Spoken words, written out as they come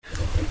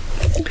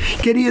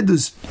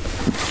Queridos,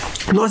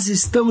 nós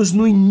estamos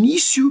no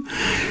início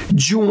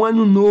de um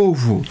ano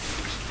novo.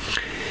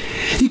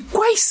 E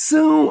quais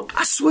são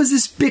as suas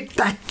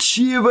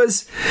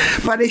expectativas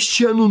para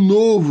este ano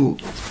novo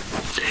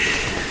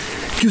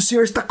que o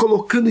Senhor está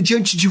colocando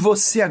diante de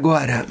você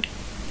agora?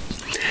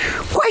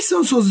 Quais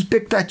são as suas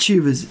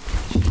expectativas?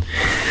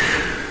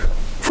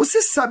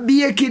 Você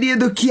sabia,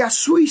 querido, que a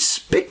sua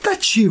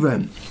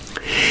expectativa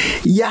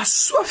e a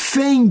sua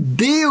fé em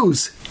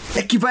Deus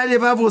é que vai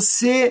levar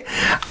você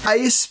a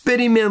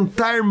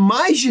experimentar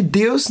mais de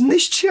Deus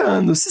neste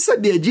ano? Você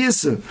sabia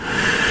disso?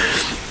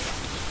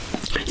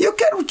 E eu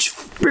quero te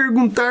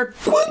perguntar,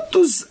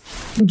 quantos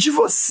de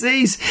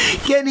vocês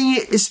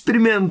querem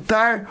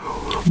experimentar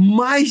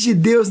mais de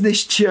Deus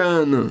neste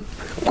ano?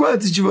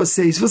 Quantos de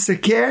vocês? Você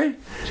quer?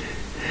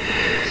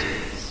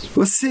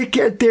 Você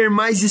quer ter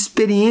mais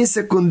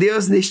experiência com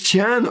Deus neste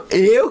ano?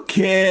 Eu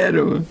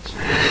quero.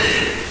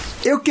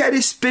 Eu quero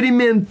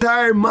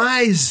experimentar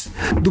mais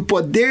do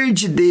poder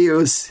de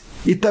Deus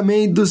e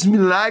também dos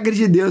milagres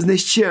de Deus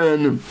neste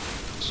ano.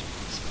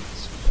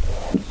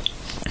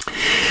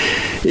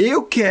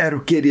 Eu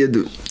quero,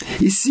 querido.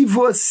 E se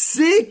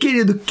você,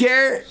 querido,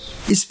 quer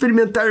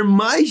experimentar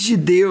mais de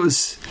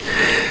Deus,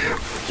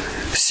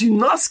 se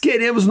nós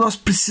queremos, nós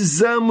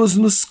precisamos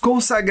nos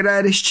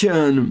consagrar este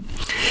ano.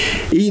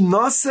 E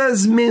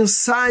nossas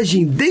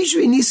mensagens, desde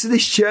o início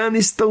deste ano,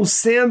 estão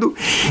sendo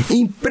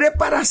em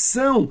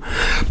preparação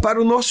para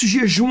o nosso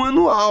jejum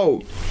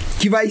anual,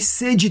 que vai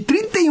ser de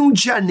 31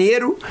 de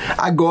janeiro,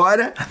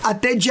 agora,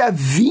 até dia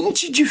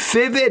 20 de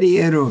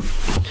fevereiro.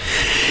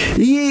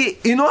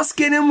 E nós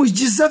queremos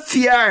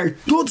desafiar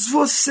todos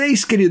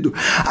vocês, querido,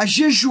 a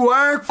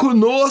jejuar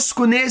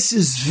conosco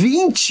nesses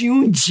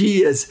 21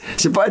 dias.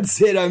 Você pode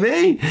dizer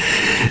amém?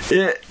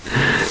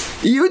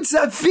 E o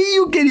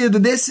desafio, querido,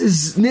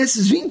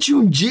 nesses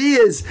 21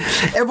 dias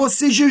é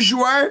você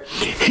jejuar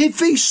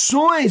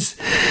refeições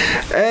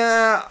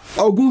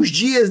alguns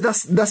dias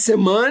da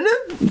semana,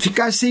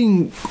 ficar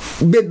assim,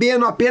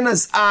 bebendo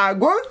apenas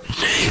água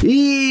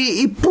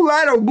e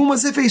pular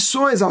algumas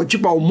refeições,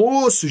 tipo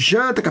almoço,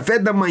 janta, café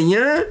da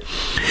manhã.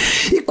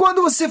 E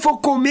quando você for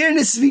comer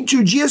nesses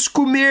 21 dias,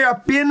 comer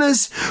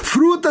apenas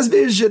frutas,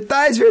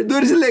 vegetais,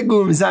 verduras e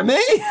legumes,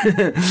 amém?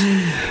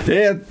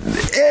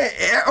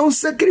 É um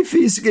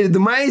sacrifício, querido,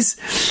 mas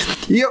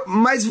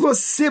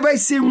você vai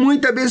ser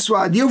muito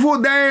abençoado. E eu vou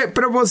dar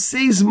para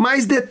vocês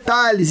mais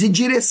detalhes e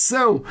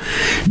direção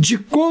de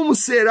como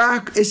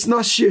será esse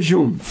nosso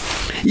jejum.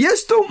 E eu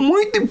estou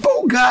muito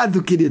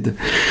empolgado, querido,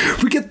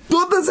 porque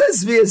todas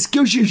as vezes que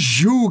eu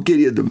jejuo,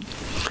 querido,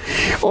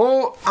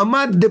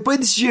 amado, depois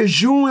desse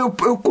jejum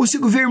eu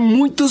consigo ver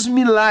muitos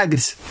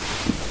milagres.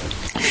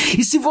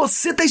 E se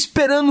você está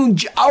esperando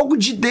algo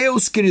de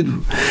Deus,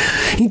 querido,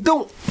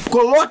 então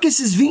coloque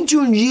esses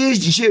 21 dias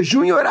de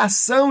jejum e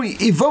oração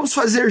e vamos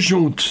fazer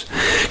juntos,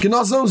 que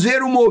nós vamos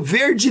ver o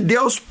mover de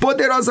Deus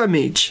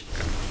poderosamente.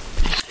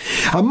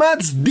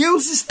 Amados,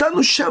 Deus está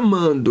nos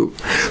chamando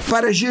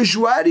para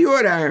jejuar e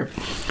orar.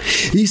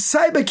 E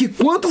saiba que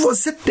quando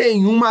você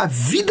tem uma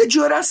vida de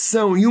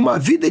oração e uma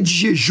vida de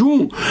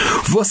jejum,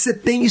 você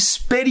tem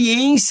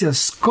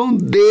experiências com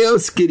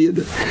Deus,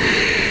 querida.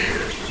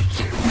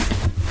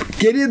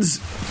 Queridos,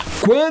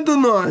 quando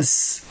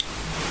nós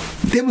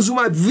temos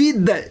uma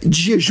vida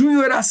de jejum e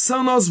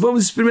oração, nós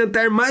vamos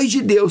experimentar mais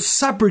de Deus.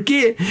 Sabe por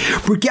quê?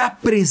 Porque a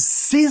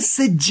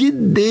presença de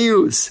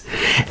Deus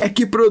é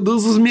que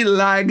produz os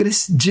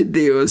milagres de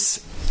Deus.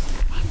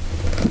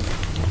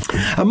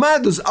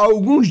 Amados, há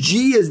alguns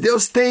dias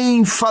Deus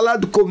tem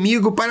falado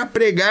comigo para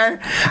pregar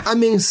a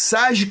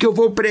mensagem que eu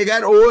vou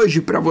pregar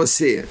hoje para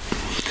você.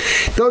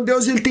 Então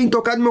Deus ele tem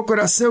tocado meu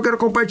coração, eu quero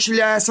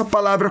compartilhar essa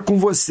palavra com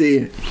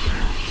você.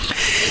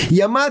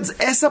 E amados,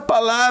 essa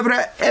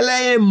palavra ela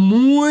é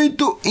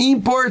muito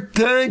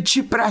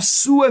importante para a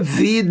sua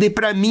vida e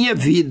para a minha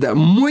vida,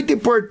 muito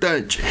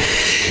importante.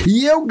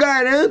 E eu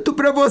garanto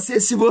para você,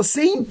 se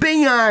você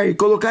empenhar e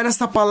colocar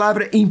essa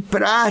palavra em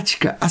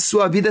prática, a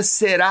sua vida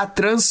será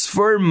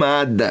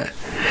transformada.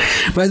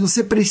 Mas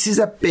você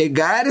precisa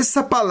pegar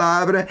essa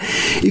palavra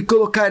e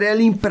colocar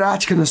ela em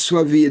prática na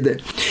sua vida.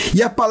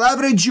 E a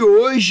palavra de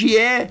hoje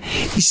é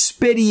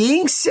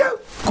experiência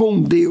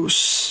com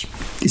Deus.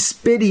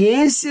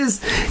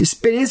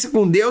 Experiência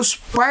com Deus,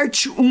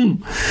 parte 1.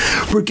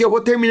 Porque eu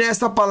vou terminar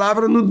essa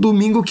palavra no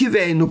domingo que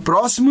vem, no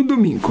próximo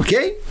domingo,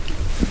 ok?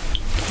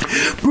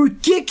 Por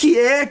que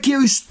é que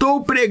eu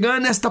estou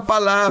pregando esta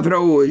palavra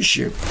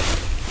hoje?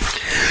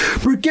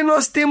 Porque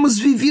nós temos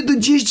vivido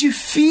dias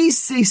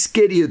difíceis,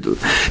 querido.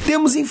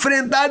 Temos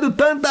enfrentado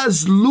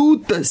tantas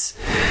lutas.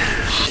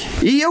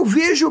 E eu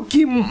vejo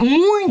que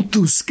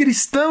muitos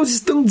cristãos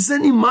estão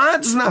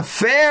desanimados na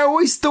fé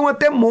ou estão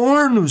até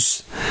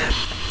mornos.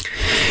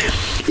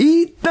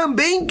 E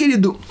também,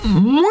 querido,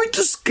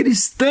 muitos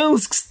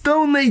cristãos que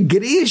estão na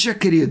igreja,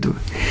 querido,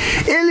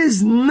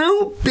 eles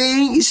não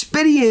têm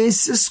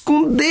experiências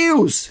com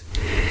Deus.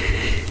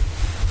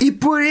 E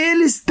por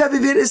eles estar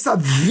vivendo essa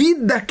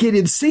vida,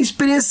 querido, sem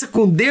experiência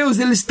com Deus,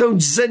 eles estão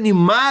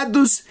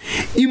desanimados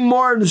e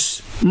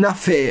mornos na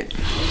fé.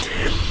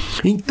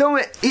 Então,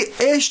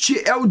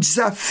 este é o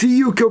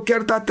desafio que eu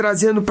quero estar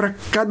trazendo para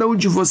cada um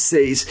de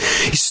vocês.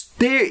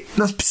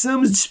 Nós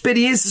precisamos de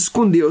experiências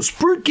com Deus.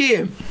 Por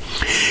quê?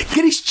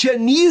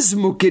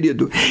 Cristianismo,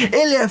 querido,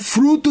 ele é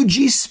fruto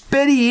de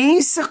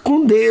experiência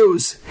com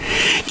Deus,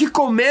 que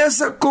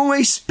começa com a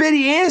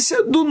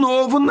experiência do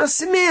novo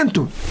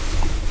nascimento.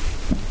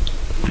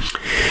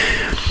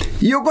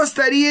 E eu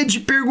gostaria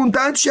de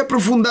perguntar, antes de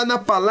aprofundar na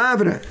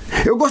palavra,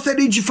 eu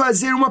gostaria de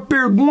fazer uma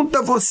pergunta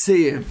a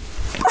você.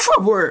 Por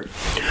favor,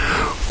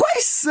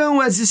 quais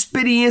são as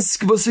experiências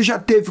que você já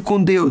teve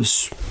com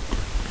Deus?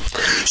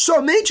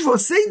 Somente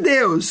você e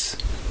Deus.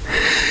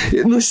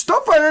 Eu não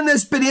estou falando da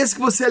experiência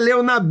que você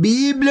leu na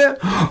Bíblia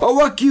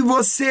ou a que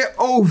você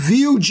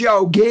ouviu de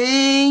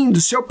alguém,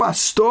 do seu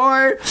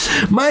pastor,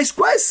 mas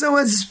quais são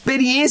as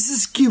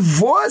experiências que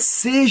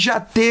você já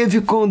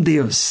teve com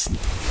Deus?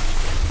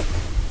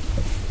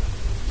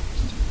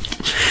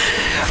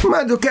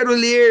 Mas eu quero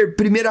ler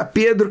 1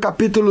 Pedro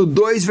capítulo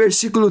 2,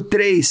 versículo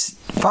 3.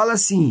 Fala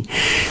assim: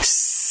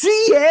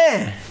 se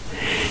é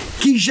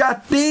que já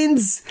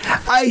tendes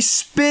a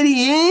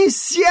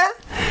experiência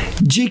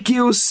de que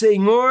o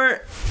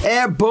Senhor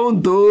é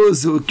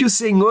bondoso, que o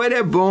Senhor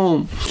é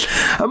bom.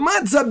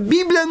 Amados, a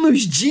Bíblia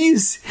nos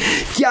diz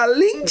que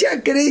além de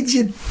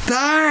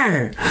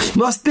acreditar,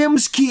 nós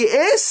temos que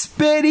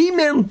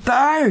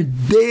experimentar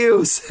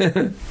Deus.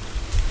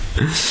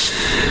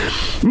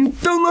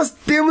 Então nós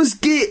temos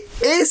que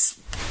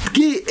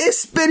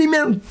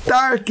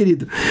experimentar,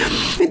 querido.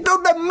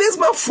 Então, da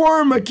mesma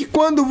forma que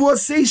quando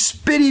você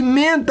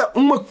experimenta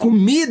uma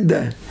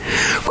comida,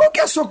 qual que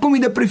é a sua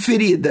comida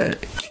preferida?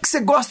 O que você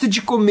gosta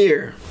de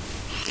comer?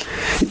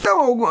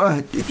 Então,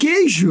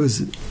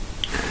 queijos,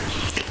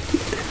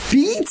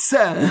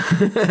 pizza,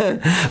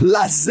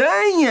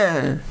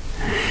 lasanha,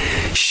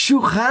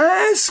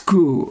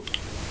 churrasco.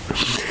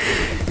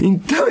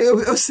 Então,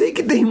 eu sei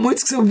que tem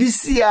muitos que são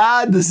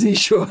viciados em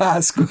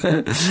churrasco.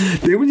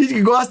 Tem muita gente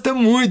que gosta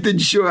muito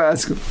de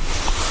churrasco.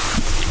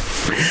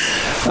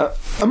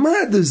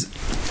 Amados,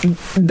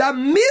 da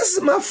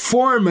mesma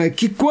forma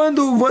que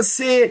quando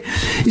você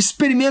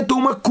experimenta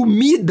uma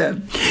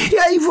comida, e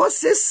aí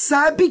você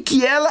sabe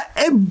que ela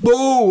é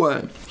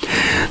boa,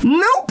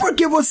 não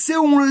porque você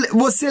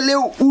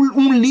leu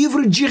um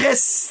livro de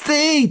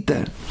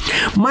receita,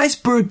 mas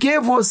porque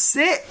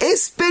você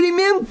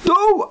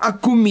experimentou a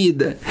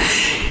comida.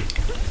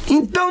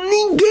 Então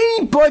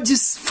ninguém pode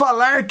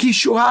falar que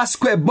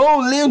churrasco é bom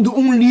lendo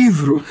um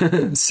livro,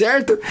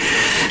 certo?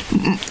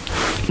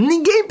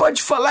 Ninguém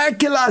pode falar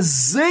que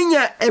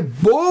lasanha é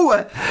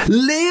boa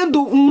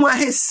lendo uma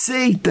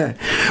receita.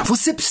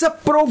 Você precisa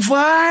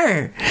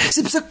provar,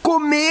 você precisa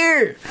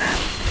comer.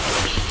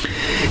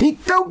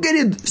 Então,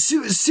 querido,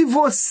 se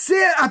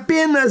você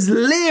apenas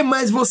lê,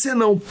 mas você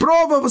não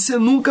prova, você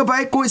nunca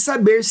vai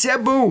saber se é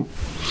bom.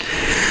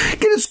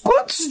 Queridos,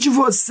 quantos de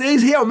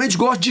vocês realmente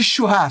gostam de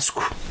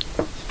churrasco?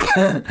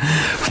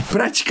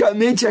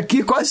 Praticamente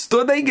aqui quase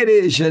toda a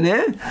igreja,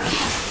 né?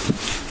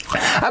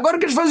 Agora eu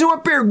quero te fazer uma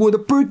pergunta.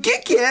 Por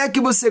que é que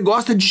você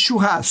gosta de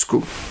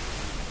churrasco?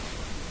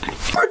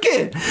 Por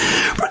quê?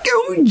 Porque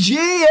um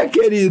dia,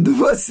 querido,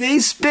 você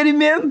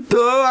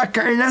experimentou a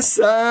carne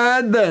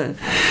assada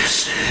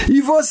e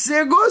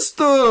você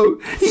gostou.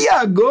 E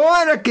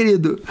agora,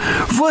 querido,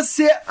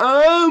 você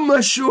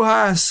ama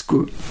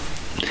churrasco.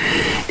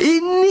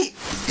 E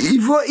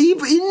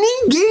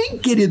ninguém,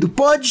 querido,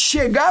 pode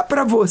chegar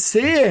para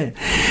você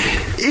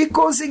e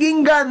conseguir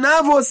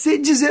enganar você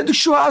dizendo que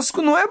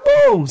churrasco não é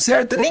bom,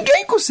 certo?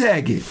 Ninguém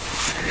consegue.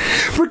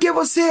 Porque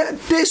você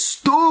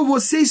testou,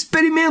 você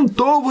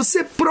experimentou,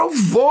 você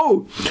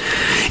provou.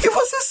 E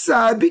você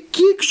sabe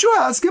que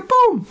churrasco é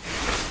bom.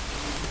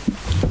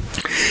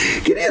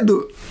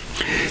 Querido,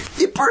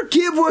 e por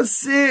que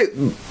você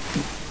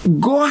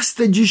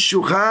gosta de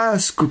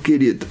churrasco,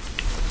 querido?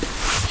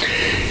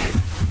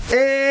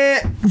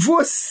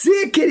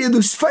 Você,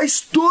 queridos, faz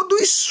todo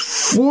o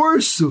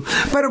esforço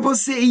para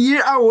você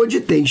ir aonde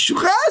tem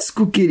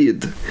churrasco,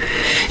 querido.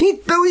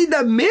 Então, e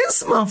da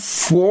mesma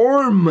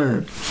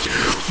forma,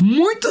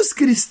 muitos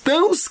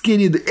cristãos,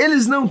 querido,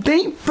 eles não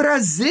têm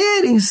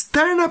prazer em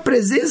estar na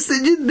presença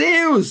de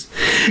Deus.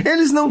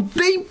 Eles não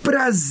têm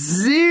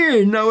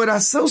prazer na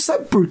oração,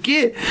 sabe por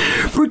quê?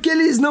 Porque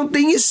eles não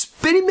têm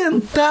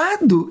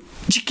experimentado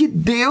de que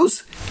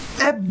Deus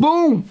é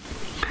bom.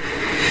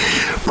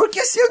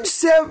 Porque se eu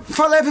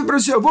falar para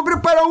você, eu vou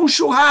preparar um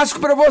churrasco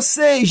para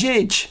vocês,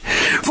 gente,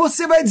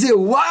 você vai dizer,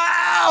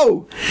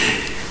 uau!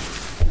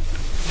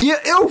 E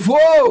eu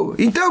vou,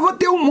 então eu vou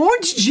ter um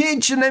monte de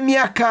gente na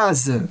minha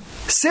casa,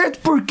 certo?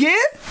 Por quê?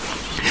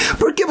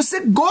 Porque você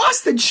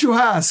gosta de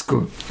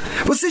churrasco,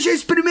 você já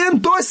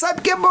experimentou e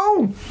sabe que é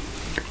bom.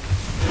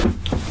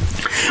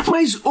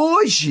 Mas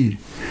hoje,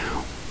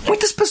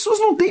 muitas pessoas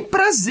não têm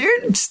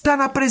prazer de estar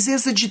na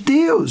presença de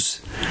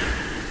Deus.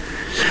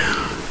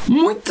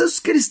 Muitos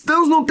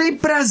cristãos não têm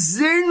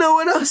prazer na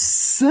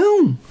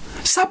oração.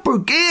 Sabe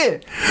por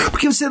quê?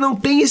 Porque você não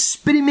tem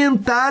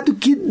experimentado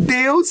que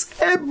Deus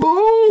é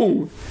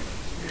bom.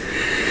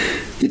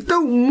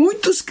 Então,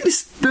 muitos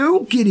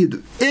cristãos,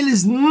 querido,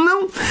 eles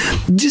não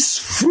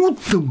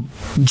desfrutam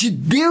de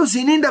Deus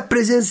e nem da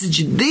presença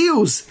de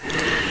Deus.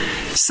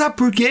 Sabe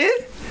por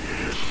quê?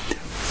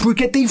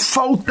 Porque tem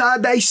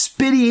faltado a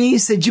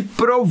experiência de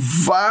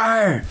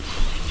provar.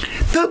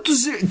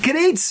 Tantos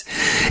crentes,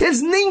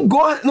 eles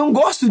não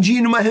gostam de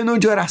ir numa reunião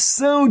de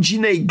oração, de ir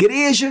na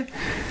igreja.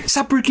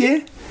 Sabe por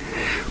quê?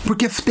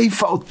 Porque tem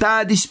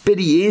faltado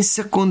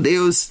experiência com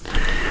Deus.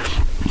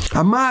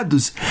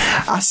 Amados,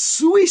 a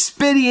sua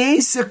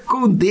experiência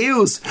com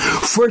Deus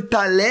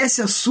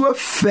fortalece a sua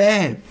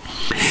fé.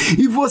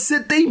 E você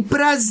tem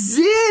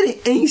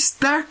prazer em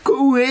estar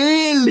com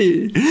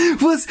Ele.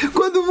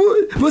 Quando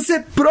você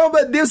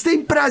prova Deus,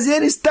 tem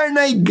prazer em estar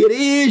na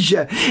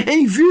igreja,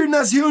 em vir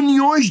nas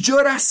reuniões de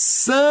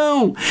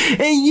oração,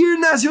 em ir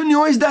nas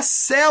reuniões das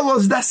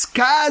células, das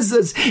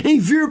casas, em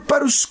vir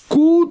para os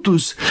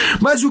cultos.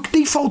 Mas o que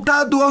tem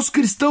faltado aos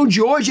cristãos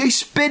de hoje é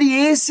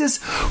experiências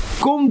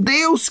com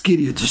Deus,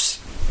 queridos.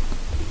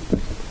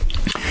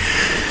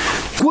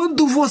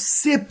 Quando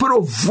você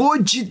provou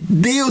de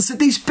Deus, você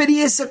tem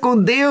experiência com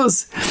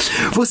Deus,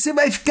 você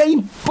vai ficar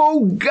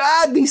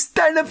empolgado em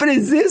estar na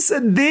presença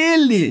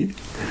dEle.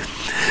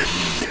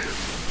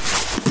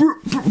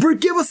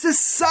 Porque você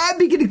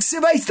sabe que você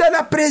vai estar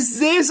na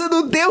presença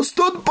do Deus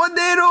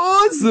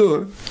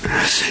Todo-Poderoso,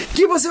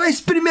 que você vai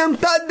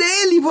experimentar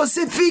dele, e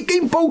você fica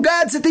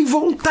empolgado, você tem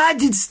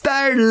vontade de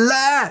estar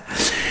lá,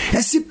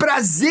 esse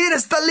prazer,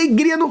 essa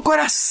alegria no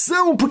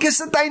coração, porque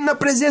você está indo na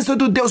presença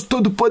do Deus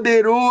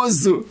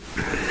Todo-Poderoso,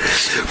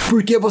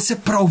 porque você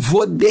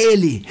provou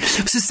dele,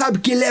 você sabe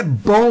que ele é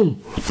bom,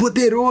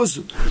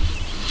 poderoso.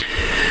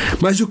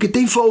 Mas o que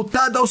tem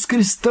faltado aos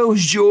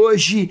cristãos de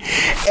hoje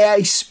é a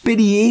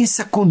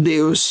experiência com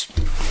Deus.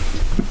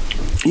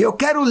 E eu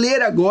quero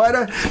ler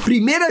agora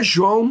 1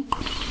 João,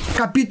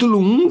 capítulo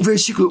 1,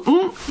 versículo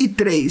 1 e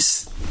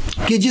 3,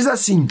 que diz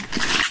assim: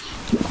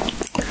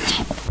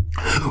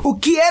 o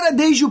que era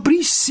desde o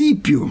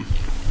princípio,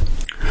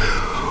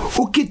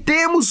 o que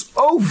temos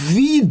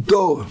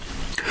ouvido,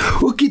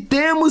 o que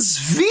temos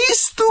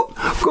visto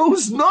com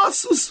os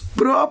nossos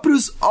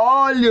próprios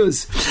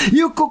olhos,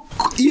 e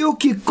o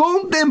que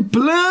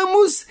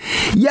contemplamos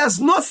e as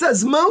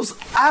nossas mãos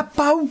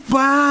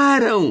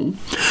apalparam,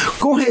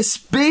 com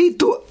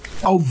respeito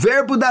ao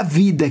verbo da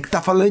vida, que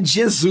está falando de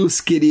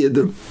Jesus,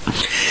 querido,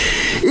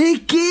 e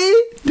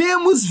que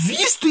temos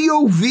visto e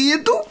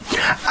ouvido,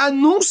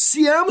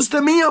 anunciamos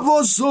também a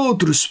vós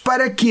outros,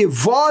 para que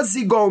vós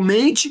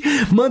igualmente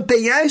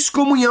mantenhais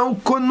comunhão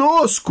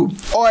conosco.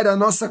 Ora, a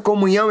nossa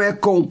comunhão é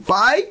com o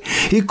Pai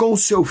e com o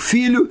seu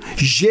Filho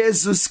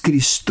Jesus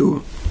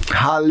Cristo.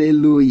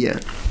 Aleluia.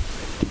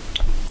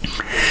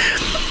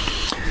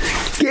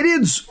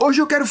 Queridos,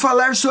 hoje eu quero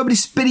falar sobre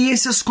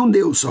experiências com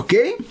Deus,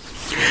 ok?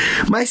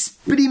 Mas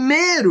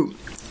primeiro,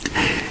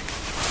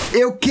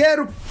 eu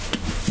quero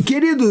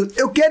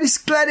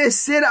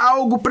esclarecer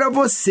algo para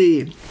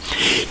você,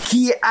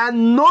 que a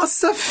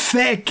nossa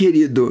fé,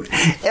 querido,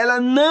 ela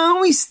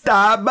não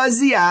está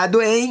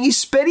baseada em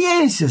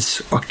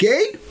experiências,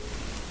 ok?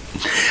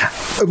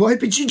 Eu vou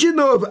repetir de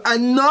novo. A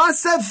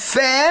nossa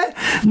fé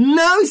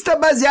não está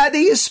baseada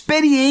em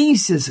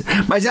experiências,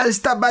 mas ela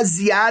está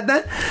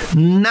baseada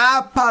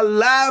na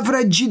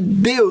palavra de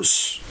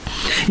Deus.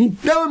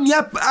 Então,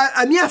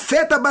 a minha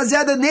fé está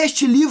baseada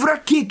neste livro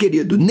aqui,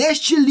 querido,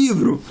 neste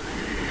livro.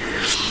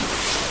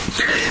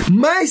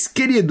 Mas,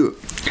 querido,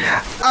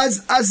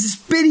 as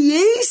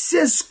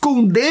experiências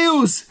com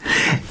Deus,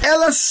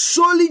 elas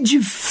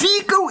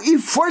solidificam e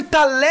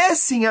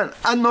fortalecem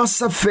a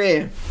nossa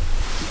fé.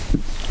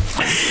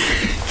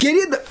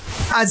 Querida,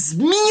 as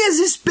minhas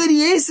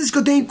experiências que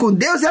eu tenho com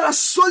Deus, elas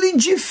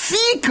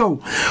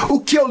solidificam o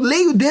que eu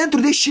leio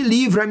dentro deste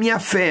livro, a minha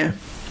fé.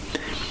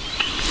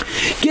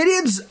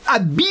 Queridos, a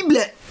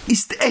Bíblia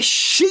é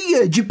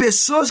cheia de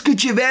pessoas que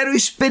tiveram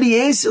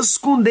experiências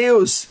com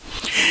Deus.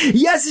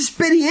 E as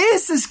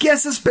experiências que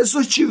essas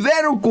pessoas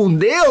tiveram com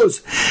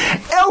Deus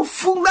é o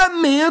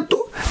fundamento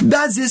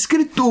das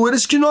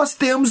Escrituras que nós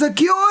temos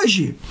aqui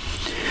hoje.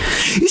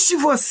 E se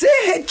você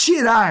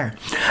retirar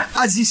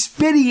as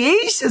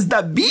experiências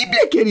da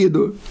Bíblia,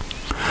 querido,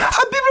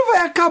 a Bíblia vai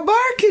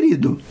acabar,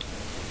 querido.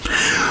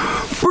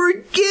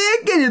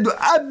 Porque, querido,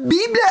 a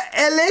Bíblia,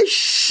 ela é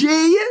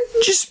cheia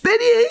de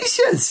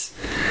experiências.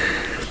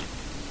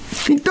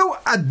 Então,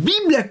 a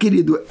Bíblia,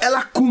 querido,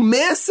 ela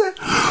começa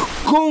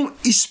com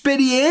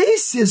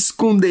experiências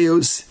com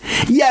Deus.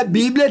 E a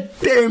Bíblia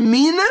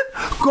termina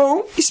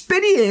com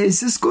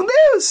experiências com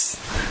Deus.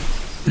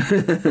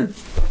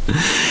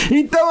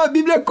 Então a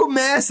Bíblia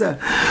começa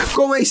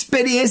com a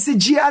experiência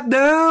de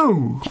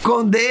Adão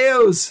com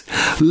Deus,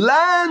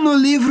 lá no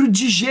livro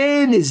de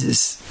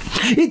Gênesis,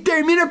 e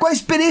termina com a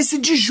experiência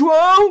de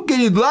João,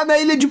 querido, lá na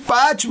ilha de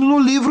Patmos, no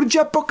livro de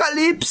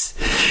Apocalipse.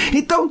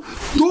 Então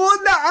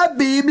toda a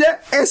Bíblia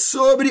é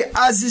sobre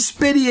as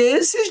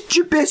experiências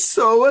de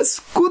pessoas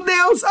com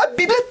Deus, a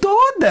Bíblia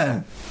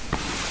toda.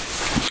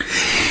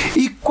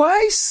 E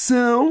quais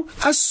são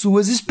as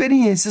suas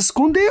experiências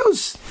com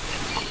Deus?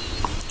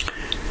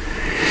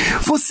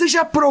 Você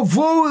já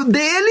provou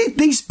dele?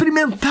 Tem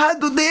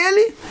experimentado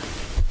dele?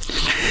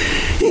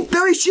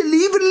 Então este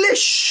livro ele é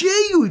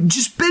cheio de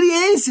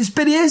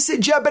experiência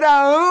de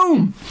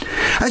Abraão,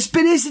 a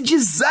experiência de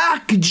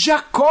Isaac, de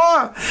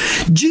Jacó,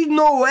 de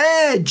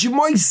Noé, de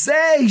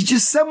Moisés, de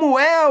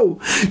Samuel,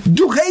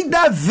 do rei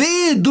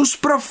Davi, dos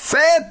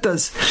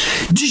profetas,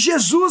 de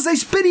Jesus, a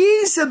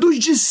experiência dos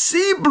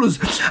discípulos,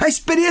 a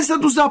experiência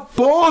dos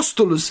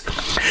apóstolos,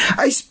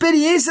 a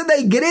experiência da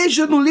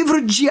igreja no livro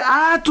de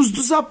Atos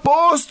dos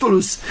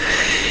Apóstolos.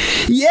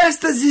 E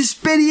estas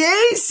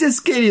experiências,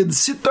 queridos,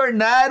 se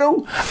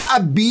tornaram a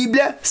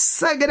Bíblia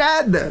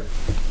Sagrada.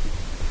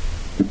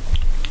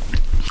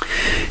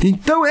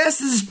 Então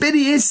essas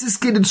experiências,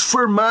 queridos,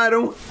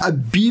 formaram a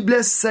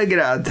Bíblia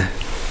Sagrada.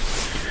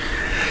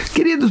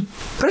 Querido,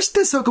 preste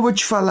atenção que eu vou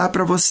te falar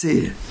para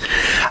você.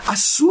 As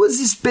suas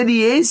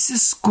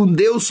experiências com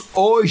Deus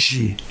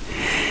hoje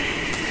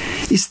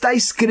está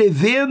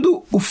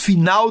escrevendo o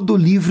final do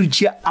livro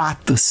de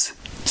Atos.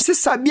 Você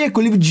sabia que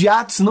o livro de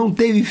Atos não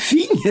teve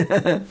fim?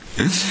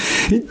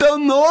 Então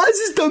nós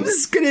estamos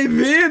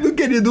escrevendo,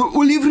 querido,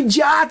 o livro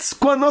de Atos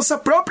com a nossa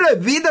própria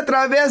vida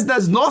através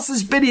das nossas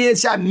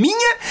experiências, a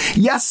minha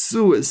e as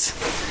suas.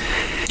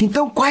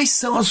 Então quais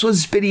são as suas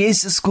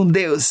experiências com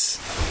Deus?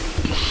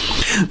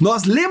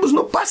 Nós lemos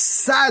no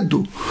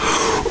passado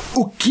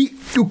o que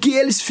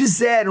eles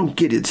fizeram,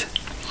 querido.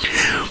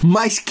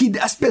 Mas que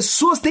as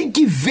pessoas têm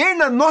que ver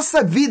na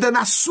nossa vida,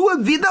 na sua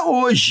vida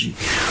hoje,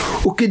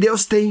 o que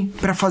Deus tem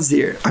para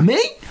fazer.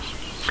 Amém?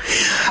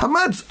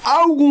 Amados, há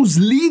alguns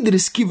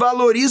líderes que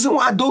valorizam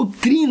a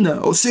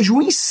doutrina, ou seja,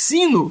 o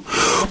ensino,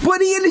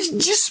 porém eles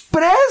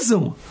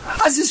desprezam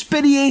as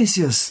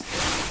experiências.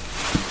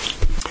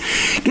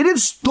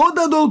 Queridos,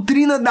 toda a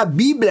doutrina da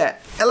Bíblia,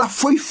 ela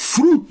foi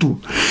fruto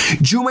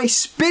de uma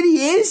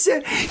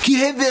experiência que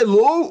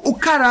revelou o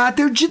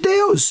caráter de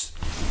Deus.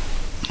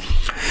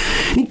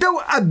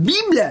 Então, a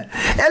Bíblia,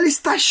 ela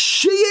está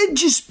cheia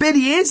de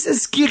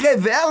experiências que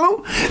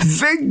revelam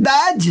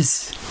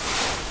verdades.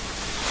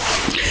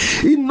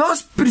 E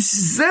nós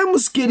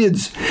precisamos,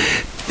 queridos,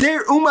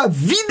 ter uma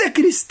vida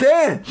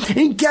cristã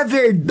em que a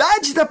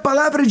verdade da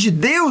palavra de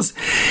Deus,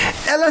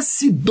 ela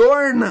se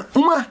torna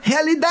uma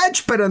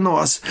realidade para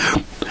nós.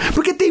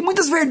 Porque tem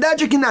muitas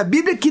verdades aqui na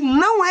Bíblia que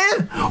não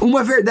é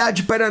uma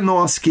verdade para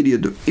nós,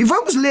 querido. E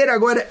vamos ler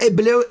agora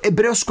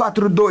Hebreus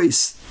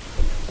 4:2.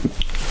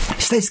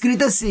 Está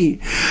escrito assim: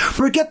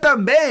 porque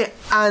também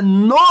a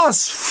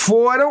nós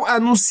foram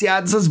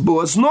anunciadas as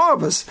boas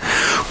novas,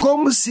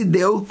 como se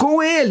deu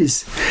com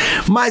eles,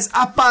 mas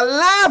a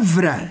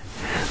palavra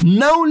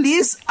não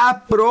lhes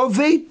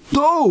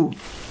aproveitou,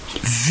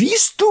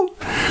 visto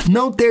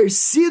não ter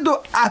sido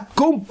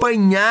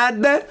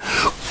acompanhada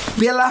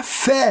pela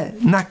fé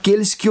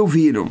naqueles que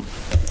ouviram.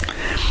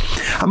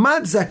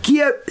 Amados, aqui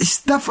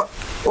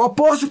o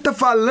apóstolo está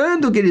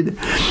falando, querido,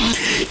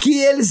 que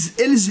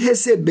eles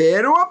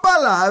receberam a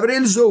palavra,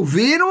 eles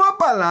ouviram a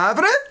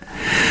palavra,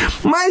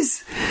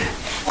 mas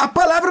a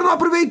palavra não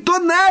aproveitou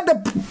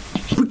nada,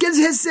 porque eles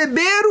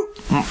receberam,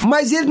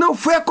 mas ele não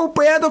foi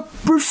acompanhado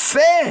por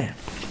fé.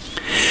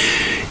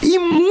 E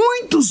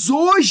muitos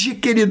hoje,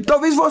 querido,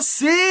 talvez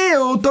você,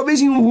 ou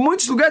talvez em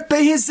muitos lugares,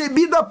 tenham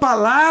recebido a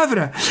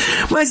palavra,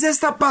 mas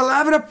esta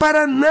palavra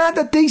para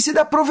nada tem sido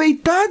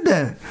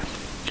aproveitada.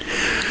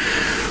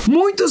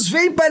 Muitos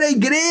vêm para a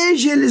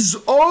igreja, eles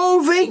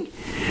ouvem,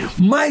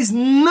 mas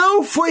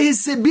não foi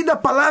recebida a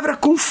palavra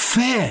com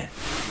fé.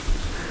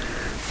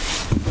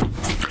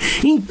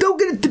 Então,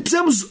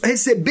 precisamos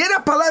receber a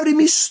palavra e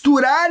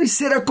misturar e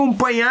ser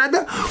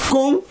acompanhada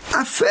com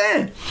a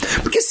fé.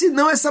 Porque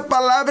senão essa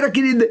palavra,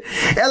 querida,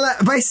 ela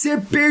vai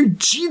ser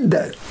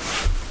perdida.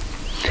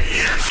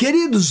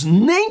 Queridos,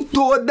 nem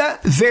toda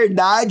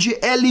verdade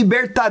é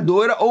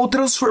libertadora ou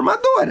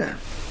transformadora.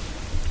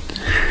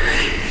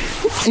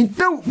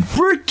 Então,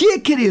 por que,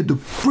 querido?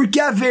 Porque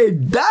a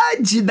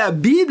verdade da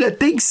Bíblia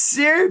tem que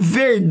ser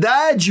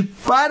verdade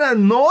para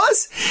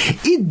nós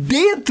e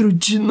dentro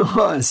de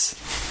nós.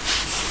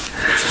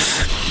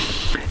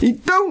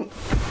 Então,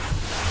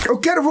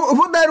 eu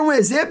vou dar um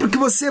exemplo que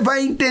você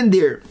vai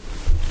entender.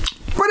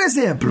 Por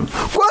exemplo,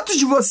 quantos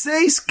de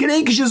vocês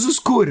creem que Jesus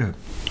cura?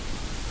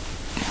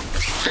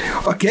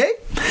 Ok?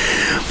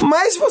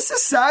 Mas você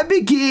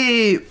sabe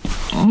que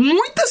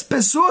muitas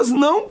pessoas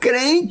não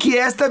creem que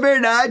esta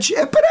verdade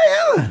é para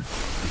ela.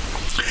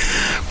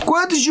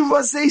 Quantos de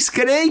vocês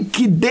creem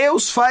que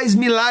Deus faz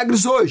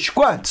milagres hoje?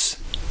 Quantos?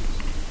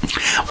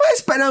 Mas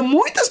para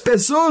muitas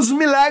pessoas os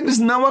milagres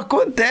não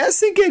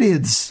acontecem,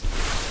 queridos.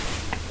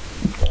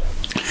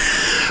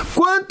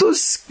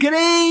 Quantos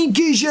creem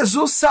que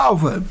Jesus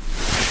salva?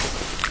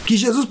 Que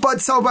Jesus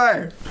pode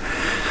salvar?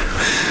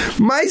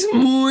 Mas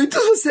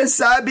muitos, você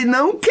sabe,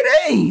 não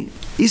creem.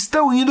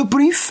 Estão indo para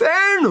o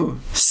inferno.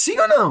 Sim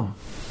ou não?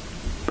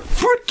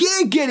 Por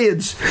quê,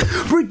 queridos?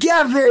 Porque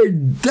a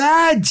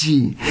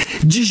verdade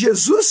de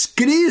Jesus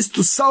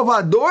Cristo,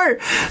 Salvador,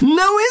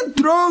 não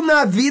entrou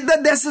na vida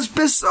dessas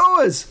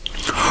pessoas.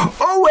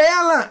 Ou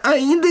elas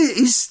ainda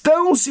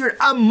estão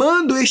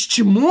amando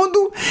este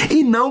mundo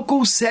e não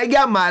conseguem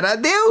amar a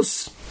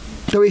Deus.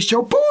 Então este é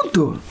o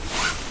ponto.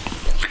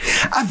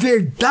 A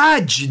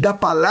verdade da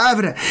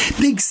palavra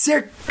tem que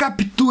ser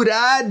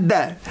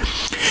capturada,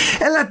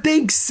 ela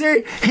tem que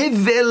ser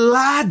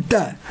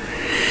revelada.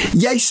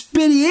 E a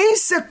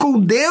experiência com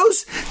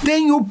Deus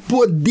tem o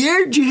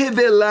poder de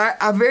revelar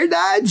a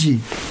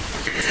verdade.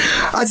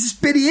 As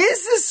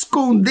experiências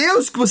com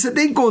Deus, que você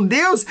tem com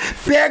Deus,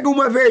 pegam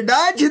uma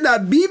verdade da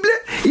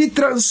Bíblia e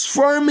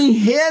transformam em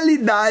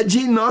realidade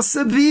em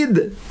nossa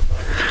vida.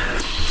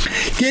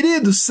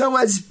 Queridos, são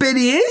as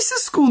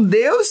experiências com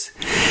Deus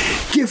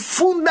que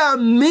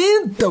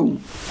fundamentam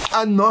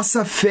a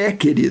nossa fé,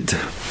 querido.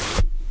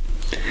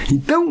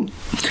 Então,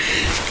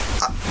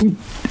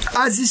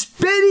 as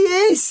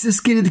experiências,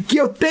 querido, que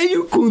eu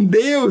tenho com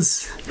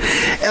Deus,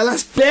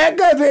 elas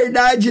pegam a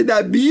verdade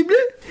da Bíblia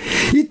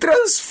e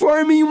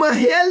transformam em uma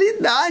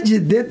realidade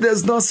dentro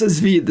das nossas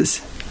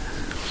vidas.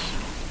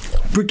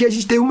 Porque a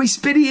gente tem uma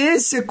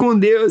experiência com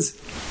Deus.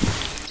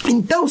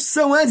 Então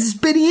são as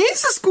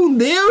experiências com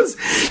Deus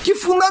que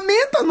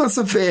fundamentam a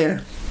nossa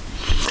fé.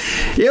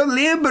 Eu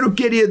lembro,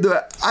 querido,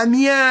 a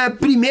minha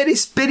primeira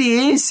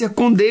experiência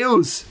com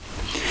Deus,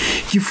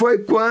 que foi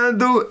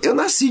quando eu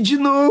nasci de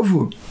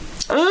novo,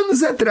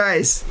 anos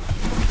atrás.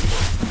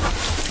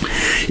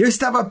 Eu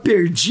estava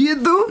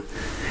perdido,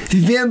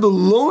 vivendo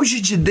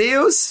longe de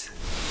Deus,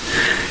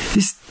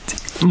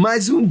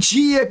 mas um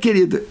dia,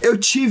 querido, eu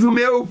tive o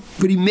meu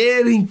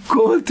primeiro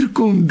encontro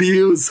com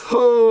Deus.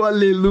 Oh,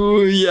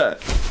 aleluia!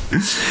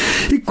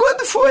 E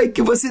quando foi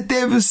que você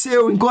teve o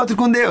seu encontro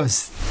com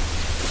Deus?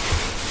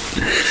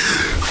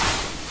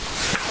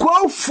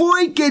 Qual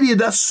foi,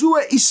 querida, a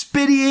sua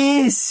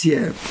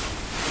experiência?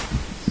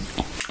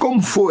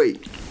 Como foi?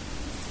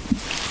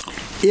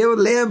 Eu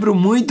lembro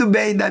muito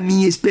bem da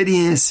minha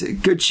experiência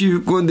que eu tive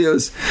com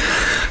Deus.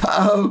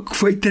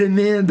 Foi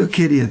tremendo,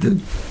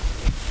 querido.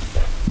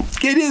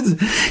 Queridos,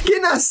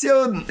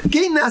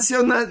 quem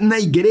nasceu na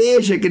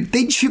igreja, que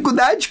tem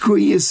dificuldade com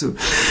isso,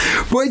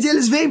 pois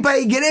eles vêm para a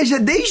igreja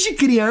desde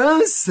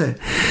criança,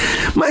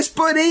 mas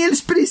porém eles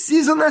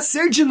precisam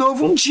nascer de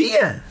novo um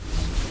dia.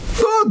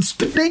 Todos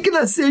têm que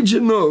nascer de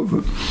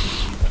novo.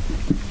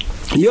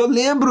 E eu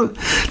lembro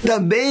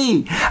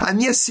também a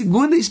minha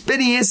segunda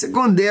experiência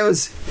com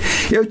Deus.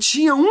 Eu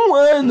tinha 1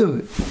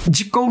 ano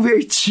de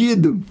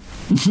convertido.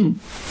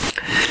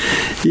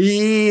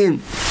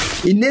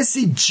 E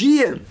nesse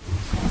dia,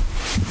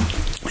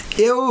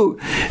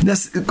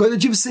 quando eu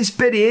tive essa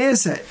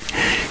experiência,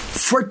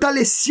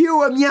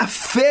 fortaleceu a minha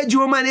fé de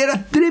uma maneira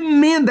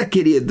tremenda,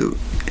 querido.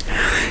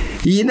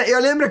 E eu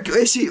lembro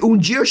que um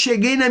dia eu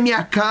cheguei na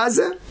minha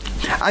casa,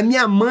 a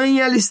minha mãe,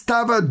 ela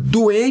estava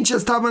doente,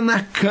 ela estava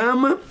na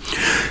cama,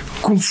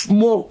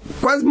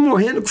 quase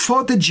morrendo, com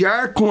falta de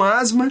ar, com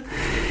asma.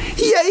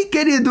 E aí,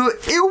 querido,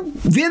 eu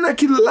vendo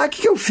aquilo lá, o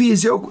que eu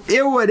fiz? Eu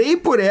orei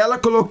por ela,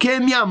 coloquei a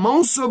minha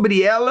mão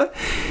sobre ela,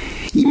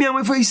 e minha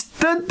mãe foi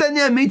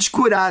instantaneamente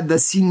curada,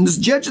 assim,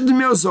 diante dos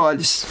meus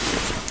olhos.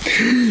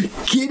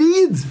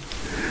 Querido,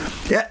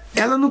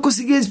 ela não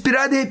conseguia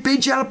respirar, de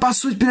repente ela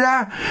passou a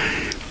respirar.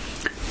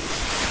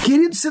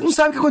 Querido, você não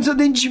sabe o que aconteceu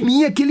dentro de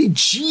mim aquele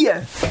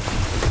dia.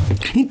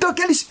 Então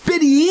aquela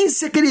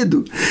experiência,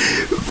 querido,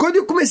 quando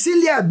eu comecei a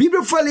ler a Bíblia,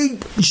 eu falei,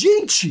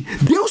 gente,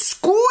 Deus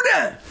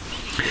cura.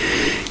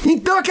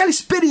 Então aquela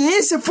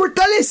experiência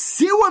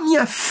fortaleceu a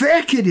minha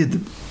fé,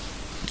 querido.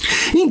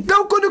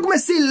 Então quando eu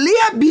comecei a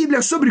ler a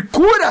Bíblia sobre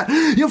cura,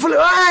 eu falei,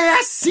 é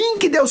assim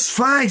que Deus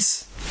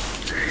faz.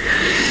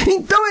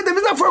 Então é da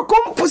mesma forma,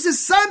 como você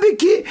sabe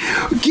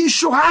que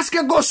churrasco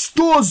é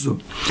gostoso?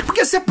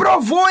 Porque você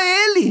provou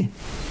ele.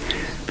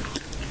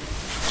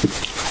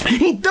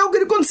 Então,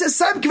 quando você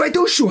sabe que vai ter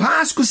um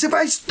churrasco, você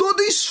faz todo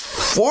o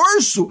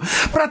esforço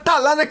para estar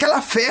lá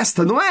naquela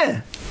festa, não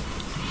é?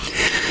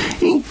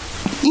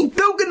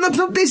 Então, nós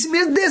precisamos ter esse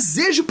mesmo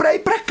desejo para ir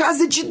para a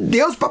casa de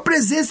Deus, para a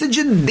presença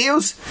de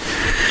Deus.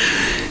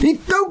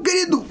 Então,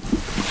 querido,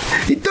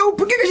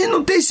 por que a gente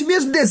não tem esse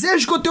mesmo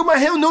desejo quando tem uma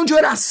reunião de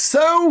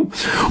oração,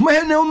 uma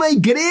reunião na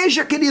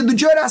igreja, querido,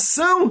 de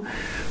oração?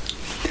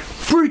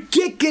 Por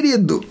que,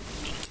 querido?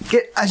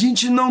 Que a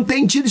gente não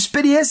tem tido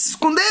experiências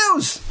com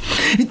Deus.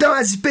 Então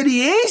as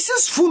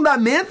experiências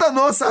fundamentam a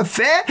nossa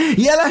fé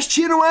e elas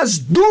tiram as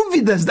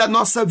dúvidas da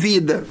nossa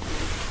vida.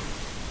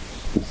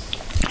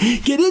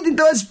 Querido,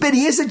 então a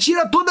experiência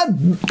tira toda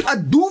a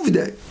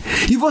dúvida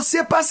e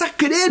você passa a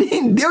crer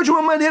em Deus de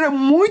uma maneira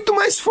muito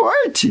mais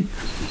forte.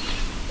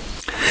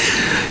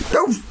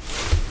 Então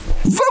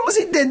vamos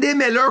entender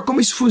melhor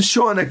como isso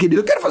funciona,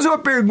 querido. Eu quero fazer uma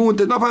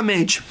pergunta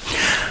novamente.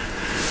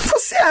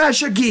 Você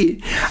acha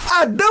que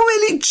Adão,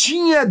 ele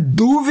tinha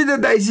dúvida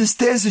da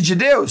existência de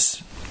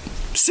Deus?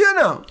 Sim ou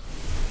não?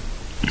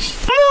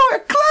 Não, é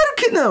claro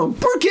que não.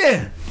 Por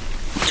quê?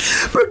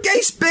 Porque a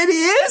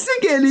experiência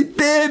que ele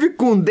teve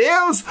com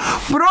Deus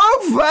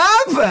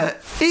provava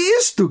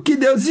isto, que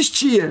Deus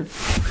existia.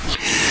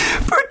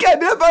 Porque a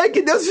Bíblia fala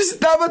que Deus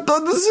visitava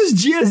todos os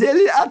dias,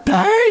 ele à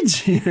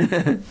tarde.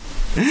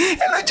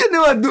 Ele não tinha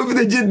nenhuma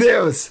dúvida de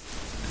Deus.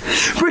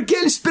 Porque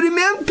ele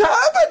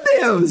experimentava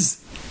Deus.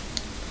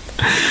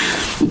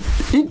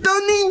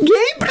 Então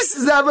ninguém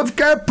precisava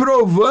ficar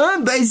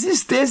provando a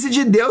existência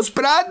de Deus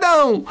para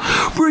Adão,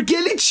 porque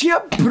ele tinha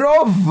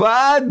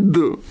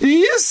provado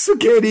isso,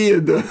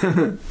 querido.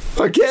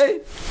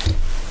 Ok?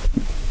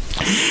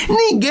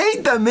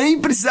 Ninguém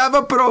também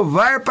precisava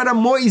provar para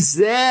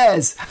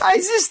Moisés a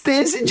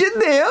existência de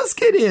Deus,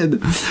 querido.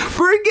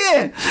 Por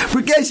quê?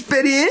 Porque a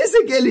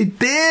experiência que ele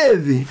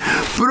teve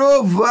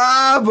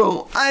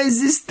provavam a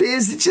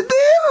existência de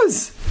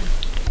Deus.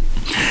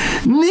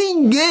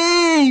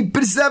 Ninguém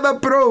precisava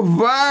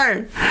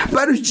provar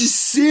para os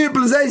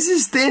discípulos a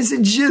existência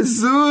de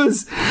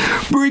Jesus,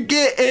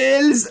 porque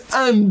eles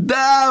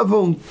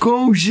andavam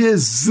com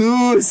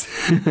Jesus.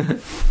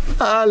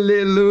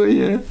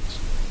 Aleluia!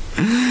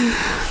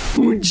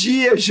 Um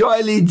dia Jó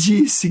lhe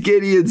disse,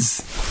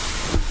 queridos,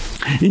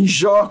 em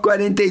Jó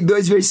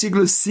 42,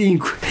 versículo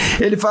 5,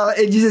 ele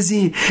diz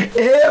assim: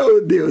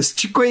 eu, Deus,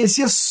 te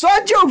conhecia só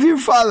de ouvir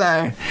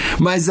falar,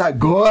 mas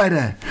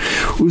agora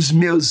os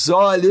meus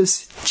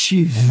olhos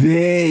te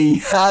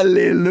veem.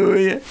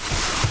 Aleluia!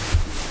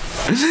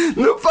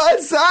 No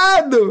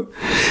passado,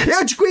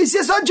 eu te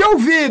conhecia só de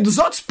ouvir, dos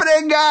outros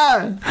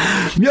pregar,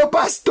 meu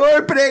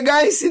pastor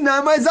pregar,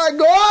 ensinar, mas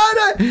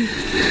agora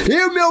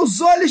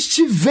meus olhos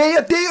te veem.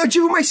 Eu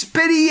tive uma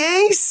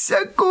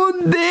experiência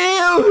com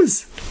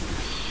Deus.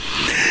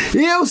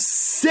 Eu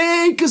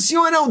sei que o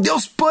Senhor é um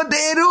Deus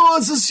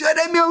poderoso, o Senhor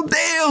é meu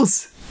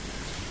Deus.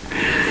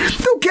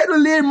 Então quero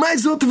ler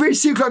mais outro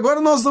versículo. Agora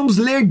nós vamos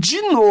ler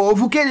de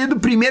novo, querido,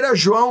 1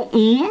 João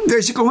 1,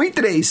 versículo 1 e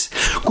 3.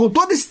 Com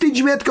todo esse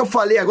entendimento que eu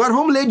falei agora,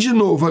 vamos ler de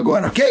novo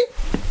agora, ok?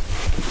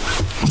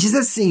 Diz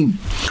assim: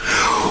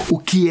 o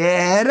que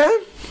era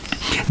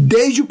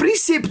desde o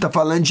princípio, tá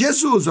falando de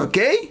Jesus,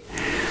 ok?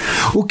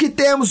 O que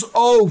temos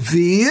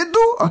ouvido,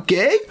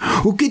 ok?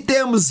 O que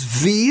temos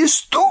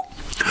visto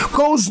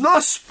com os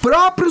nossos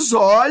próprios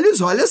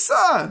olhos, olha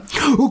só,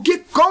 o que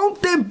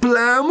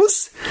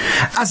contemplamos,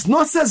 as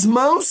nossas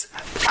mãos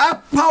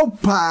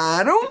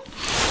apalparam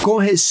com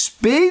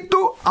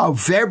respeito ao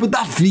verbo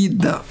da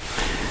vida.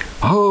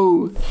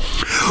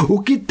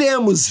 O que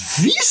temos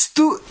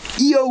visto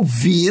e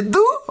ouvido,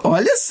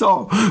 olha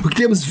só, o que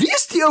temos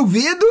visto e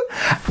ouvido,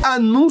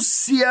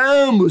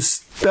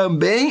 anunciamos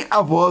também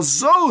a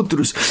vós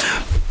outros,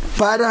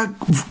 para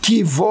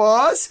que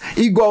vós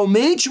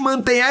igualmente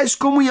mantenhais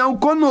comunhão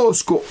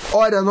conosco.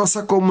 Ora, a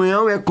nossa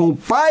comunhão é com o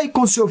Pai e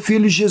com seu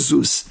Filho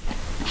Jesus.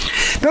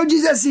 Então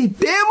diz assim: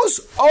 temos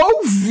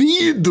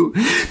ouvido,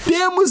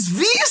 temos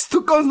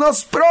visto com os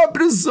nossos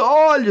próprios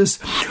olhos,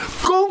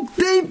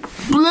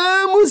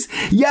 contemplamos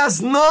e as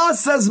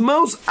nossas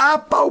mãos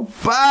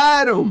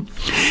apalparam.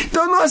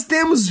 Então nós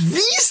temos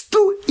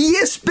visto e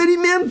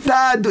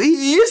experimentado,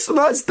 e isso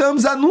nós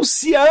estamos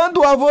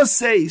anunciando a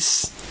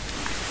vocês.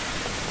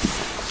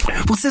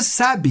 Você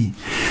sabe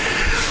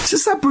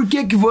por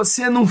que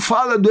você não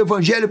fala do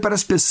evangelho para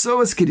as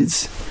pessoas,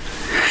 queridos?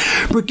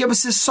 Porque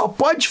você só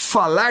pode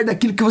falar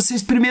daquilo que você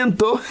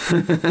experimentou.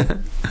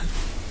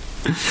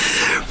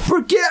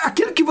 Porque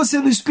aquilo que você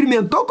não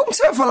experimentou, como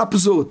você vai falar para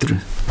os outros?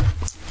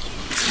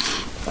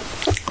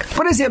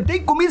 Por exemplo,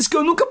 tem comidas que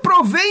eu nunca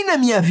provei na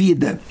minha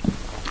vida.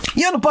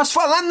 E eu não posso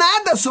falar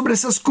nada sobre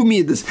essas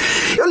comidas.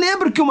 Eu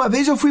lembro que uma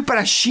vez eu fui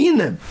para a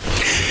China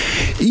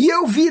e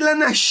eu vi lá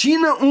na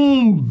China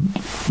um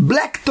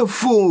black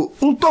tofu,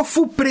 um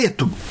tofu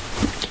preto.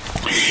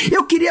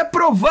 Eu queria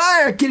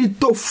provar aquele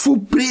tofu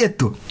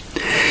preto.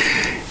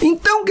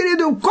 Então,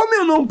 querido, como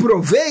eu não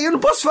provei, eu não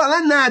posso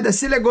falar nada,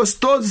 se ele é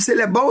gostoso, se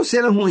ele é bom ou se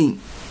ele é ruim.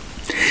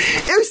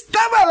 Eu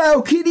estava lá,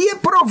 eu queria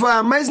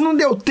provar, mas não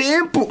deu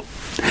tempo.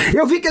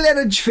 Eu vi que ele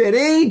era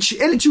diferente,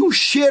 ele tinha um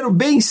cheiro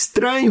bem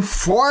estranho,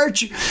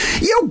 forte,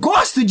 e eu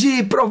gosto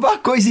de provar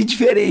coisas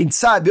diferentes,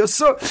 sabe?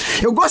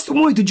 Eu gosto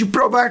muito de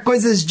provar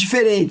coisas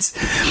diferentes.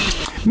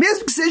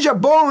 Mesmo que seja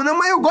bom, não,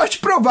 mas eu gosto de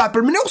provar.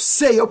 Pelo menos eu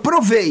sei, eu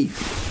provei.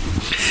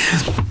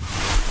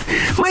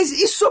 Mas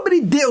e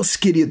sobre Deus,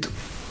 querido?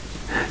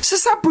 Você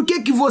sabe por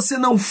que você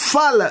não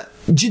fala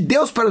de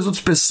Deus para as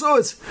outras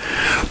pessoas?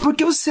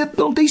 Porque você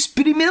não tem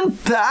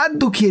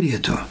experimentado,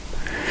 querido.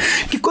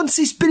 Que quando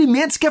você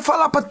experimenta, você quer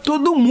falar para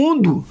todo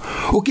mundo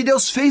o que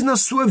Deus fez na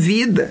sua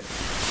vida.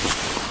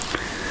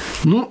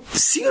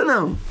 Sim ou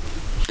não?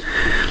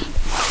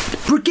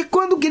 Porque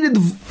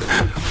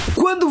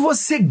quando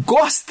você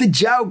gosta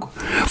de algo,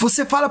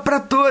 você fala para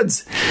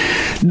todos.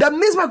 Da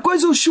mesma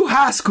coisa o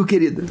churrasco,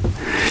 querido.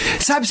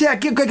 Sabe, você é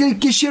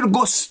aquele cheiro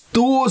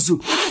gostoso.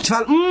 Você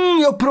fala,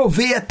 eu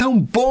provei, é tão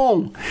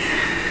bom.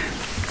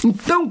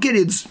 Então,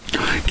 queridos,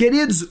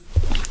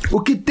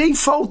 o que tem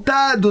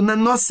faltado na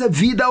nossa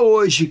vida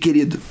hoje,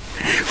 querido,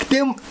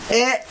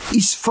 é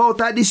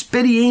faltar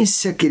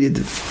experiência,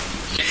 querido.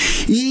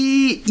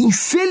 E,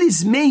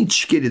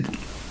 infelizmente, querido,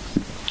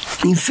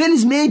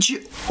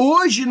 Infelizmente,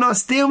 hoje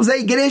nós temos a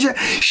igreja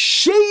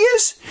cheia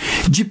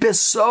de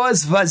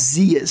pessoas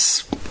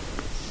vazias.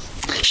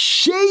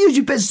 Cheio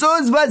de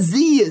pessoas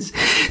vazias.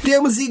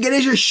 Temos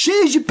igrejas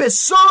cheias de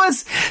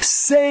pessoas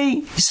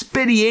sem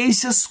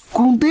experiências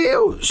com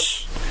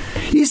Deus.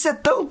 Isso é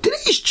tão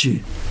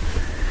triste.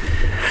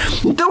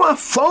 Então a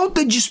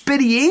falta de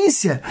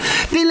experiência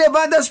tem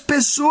levado as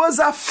pessoas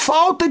à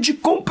falta de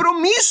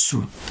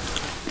compromisso.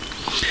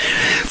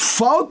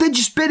 Falta de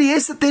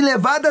experiência tem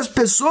levado as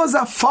pessoas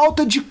à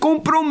falta de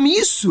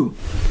compromisso.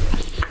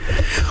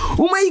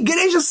 Uma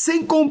igreja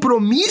sem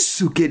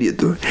compromisso,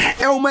 querido,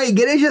 é uma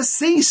igreja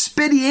sem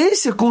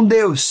experiência com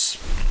Deus.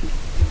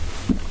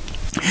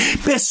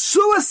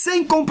 Pessoas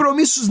sem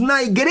compromissos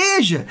na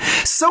igreja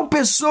são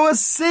pessoas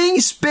sem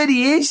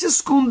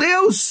experiências com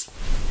Deus.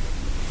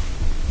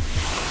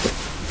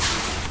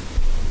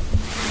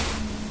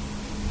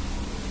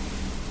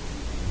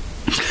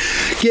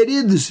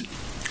 Queridos,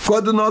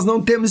 quando nós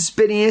não temos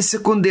experiência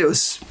com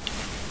Deus,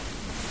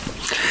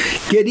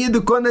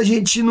 querido, quando a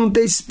gente não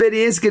tem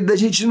experiência, querido, a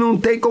gente não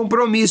tem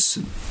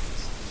compromisso.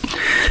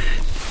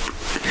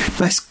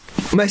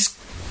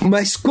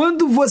 Mas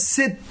quando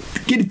você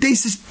tem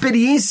essa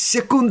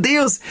experiência com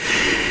Deus,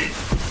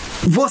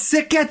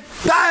 você quer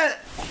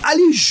estar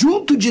ali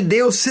junto de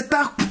Deus, você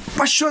está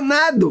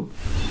apaixonado.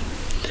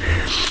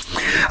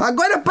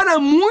 Agora, para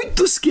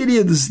muitos,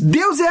 queridos,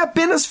 Deus é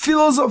apenas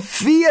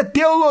filosofia,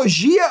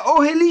 teologia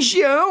ou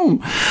religião.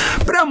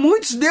 Para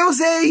muitos, Deus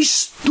é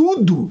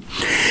estudo.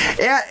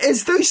 Eles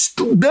estão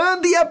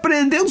estudando e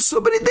aprendendo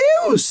sobre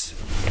Deus.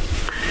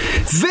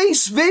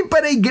 Vem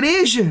para a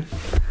igreja.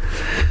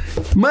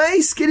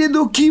 Mas,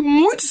 querido, o que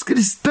muitos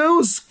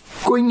cristãos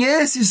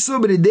conhecem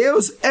sobre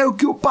Deus é o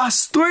que o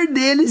pastor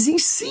deles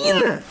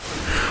ensina,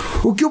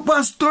 o que o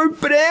pastor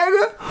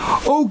prega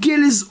ou o que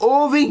eles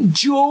ouvem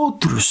de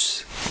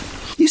outros.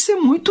 Isso é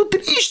muito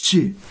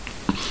triste,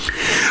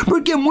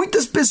 porque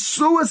muitas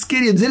pessoas,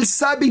 queridos, eles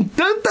sabem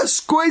tantas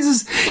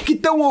coisas que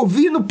estão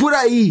ouvindo por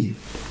aí,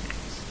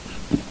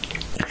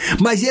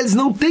 mas eles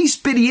não têm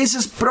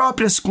experiências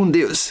próprias com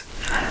Deus.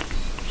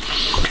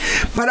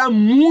 Para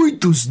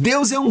muitos,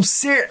 Deus é um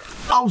ser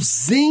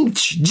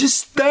ausente,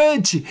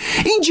 distante,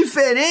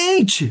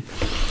 indiferente.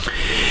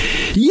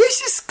 E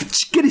esses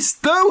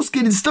cristãos, que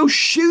eles estão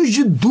cheios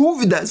de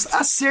dúvidas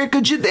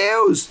acerca de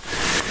Deus.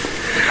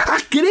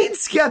 Há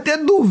crentes que até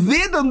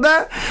duvidam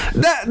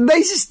da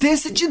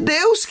existência de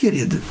Deus,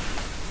 querido.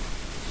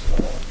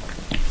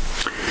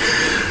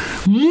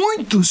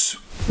 Muitos,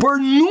 por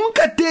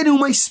nunca terem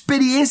uma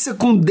experiência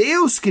com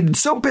Deus, querido,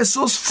 são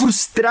pessoas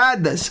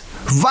frustradas,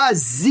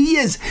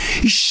 vazias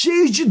e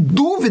cheias de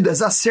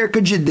dúvidas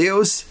acerca de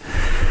Deus.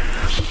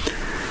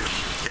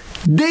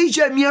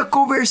 Desde a minha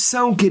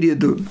conversão,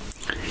 querido,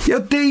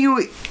 eu tenho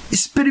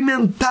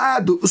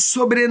experimentado o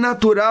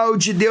sobrenatural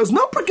de Deus,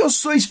 não porque eu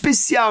sou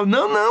especial,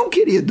 não,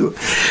 querido.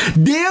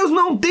 Deus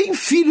não tem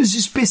filhos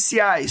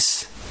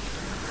especiais.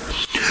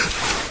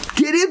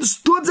 Queridos,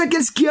 todos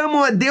aqueles que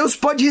amam a Deus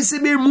podem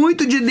receber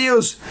muito de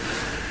Deus.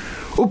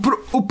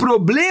 O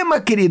problema,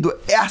 querido,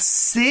 é a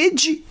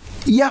sede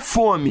e a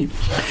fome.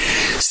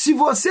 Se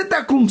você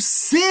está com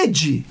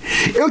sede,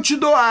 eu te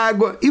dou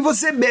água e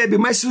você bebe.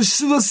 Mas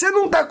se você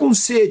não está com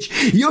sede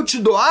e eu te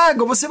dou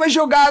água, você vai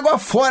jogar água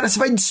fora, você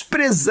vai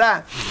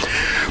desprezar,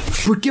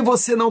 porque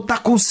você não está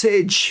com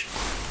sede.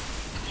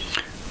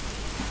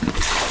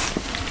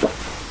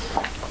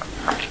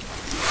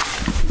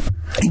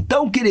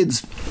 Então,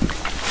 queridos,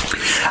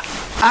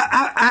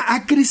 há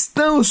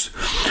cristãos,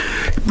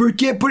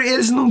 porque por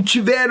eles não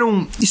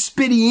tiveram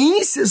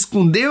experiências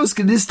com Deus,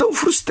 que eles estão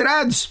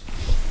frustrados.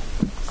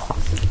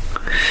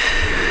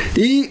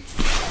 E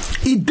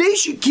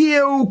desde que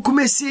eu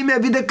comecei minha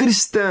vida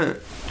cristã,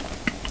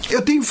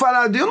 eu tenho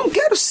falado, eu não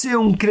quero ser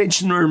um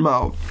crente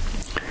normal.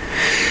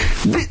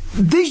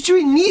 Desde o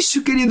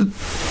início, querido,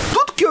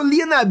 tudo que eu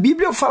lia na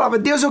Bíblia eu falava,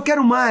 Deus, eu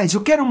quero mais,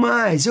 eu quero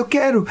mais, eu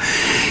quero...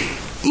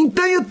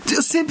 Então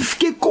eu sempre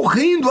fiquei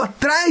correndo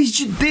atrás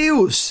de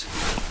Deus.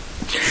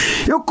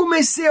 Eu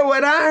comecei a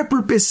orar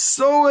por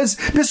pessoas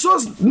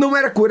não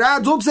eram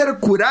curadas, outros eram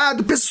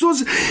curados,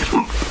 pessoas...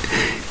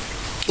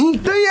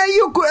 Então,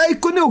 aí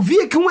quando eu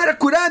via que um era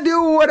curado,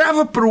 eu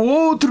orava para o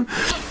outro.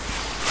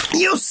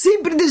 E eu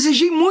sempre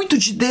desejei muito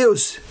de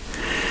Deus.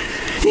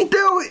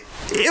 Então,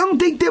 eu não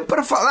tenho tempo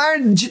para falar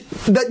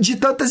de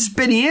tantas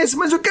experiências,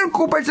 mas eu quero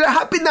compartilhar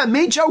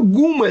rapidamente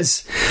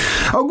algumas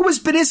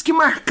experiências que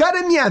marcaram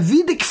a minha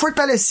vida e que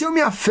fortaleceu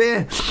minha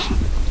fé.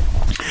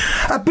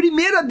 A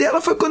primeira dela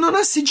foi quando eu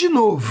nasci de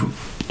novo.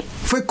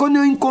 Foi quando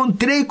eu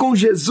encontrei com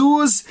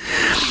Jesus,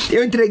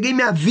 eu entreguei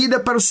minha vida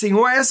para o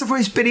Senhor. Essa foi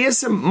uma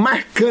experiência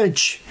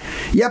marcante.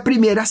 E a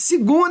primeira. A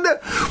segunda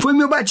foi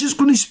meu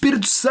batismo no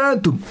Espírito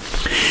Santo,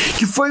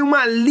 que foi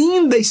uma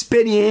linda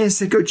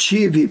experiência que eu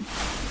tive.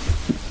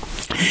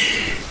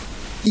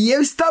 E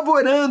eu estava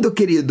orando,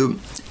 querido,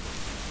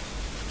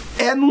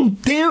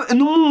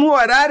 num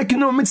horário que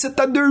normalmente você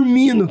está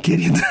dormindo,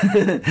 querido.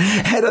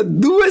 Era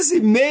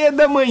 2:30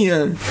 da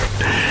manhã.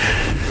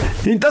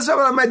 Então você vai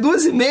falar, mas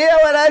 2h30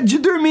 é horário de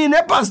dormir,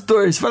 né,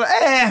 pastor? Você fala,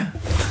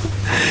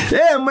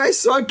 mas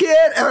só que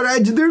é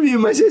horário de dormir,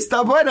 mas eu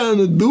estava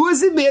orando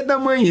 2h30 da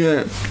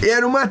manhã,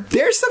 era uma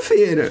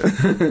terça-feira,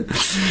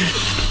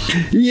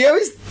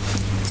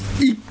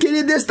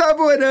 querido, eu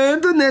estava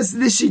orando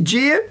nesse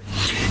dia,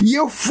 e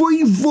eu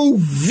fui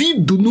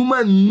envolvido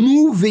numa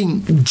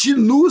nuvem de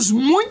luz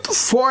muito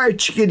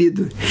forte,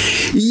 querido,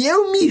 e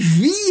eu me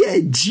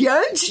via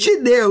diante de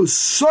Deus,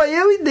 só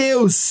eu e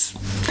Deus.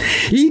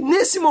 E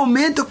nesse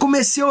momento eu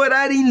comecei a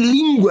orar em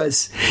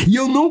línguas, e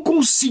eu não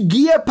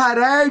conseguia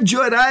parar de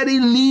orar em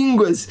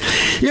línguas.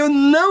 Eu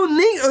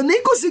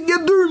nem conseguia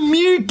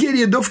dormir,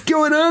 querido. Eu fiquei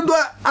orando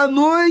a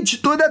noite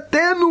toda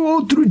até no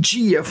outro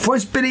dia. Foi uma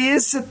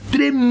experiência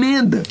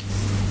tremenda.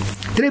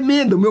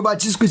 Tremenda, o meu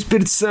batismo com o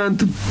Espírito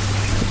Santo.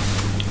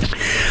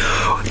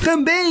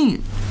 Também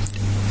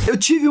eu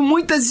tive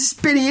muitas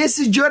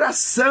experiências de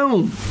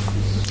oração.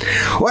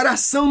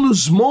 Oração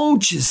nos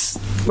montes,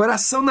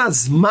 oração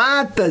nas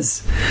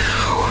matas,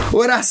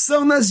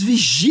 oração nas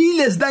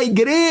vigílias da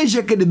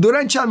igreja, querido,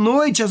 durante a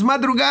noite, as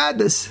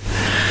madrugadas.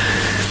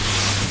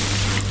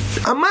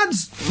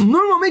 Amados,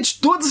 normalmente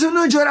todas as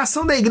reuniões de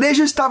oração da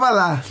igreja eu estava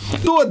lá,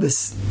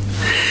 todas.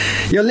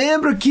 Eu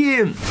lembro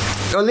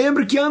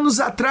que anos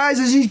atrás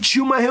a gente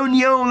tinha uma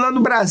reunião lá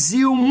no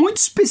Brasil muito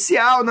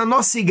especial na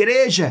nossa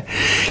igreja,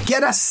 que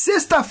era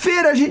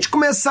sexta-feira, a gente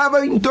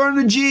começava em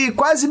torno de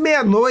quase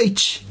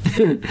meia-noite.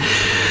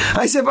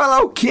 Aí você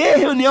fala, o quê?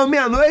 Reunião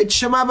meia-noite?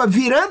 Chamava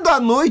Virando a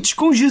Noite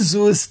com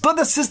Jesus,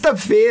 toda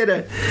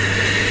sexta-feira.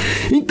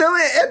 Então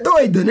é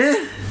doido,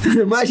 né?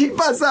 Mas a gente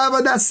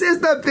passava da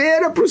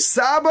sexta-feira pro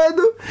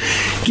sábado,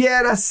 que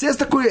era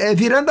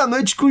Virando a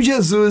Noite com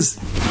Jesus.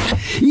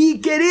 E,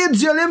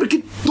 queridos, eu lembro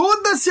que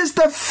toda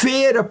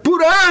sexta-feira,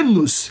 por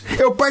anos,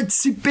 eu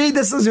participei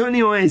dessas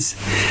reuniões.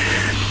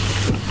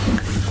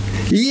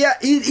 E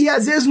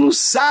às vezes nos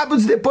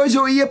sábados, depois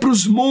eu ia para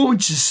os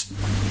montes,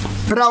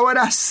 para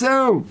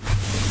oração.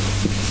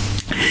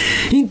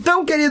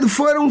 Então, querido,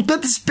 foram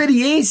tantas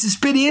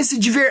experiência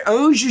de ver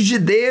anjos de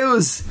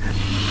Deus.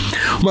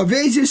 Uma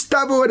vez eu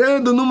estava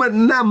orando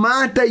na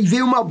mata e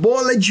veio uma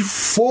bola de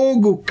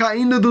fogo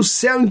caindo do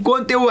céu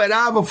enquanto eu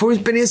orava. Foi uma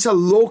experiência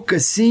louca,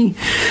 assim.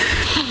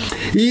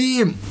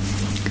 E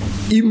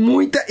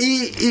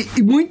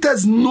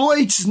muitas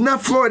noites na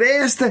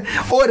floresta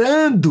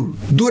orando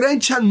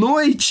durante a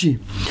noite.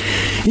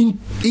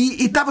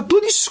 E estava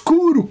tudo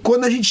escuro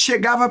quando a gente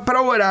chegava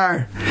para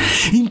orar.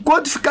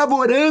 Enquanto ficava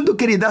orando,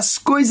 querida, as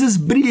coisas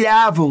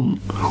brilhavam.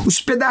 Os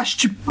pedaços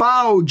de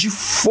pau, de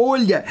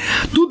folha,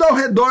 tudo ao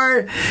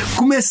redor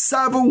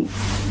começavam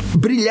a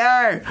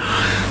brilhar.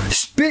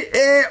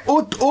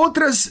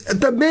 Outras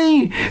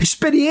também,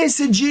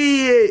 experiência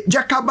de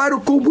acabar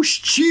o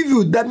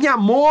combustível da minha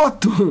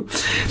moto,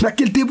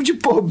 naquele tempo de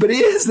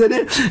pobreza,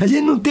 né? A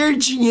gente não ter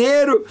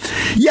dinheiro.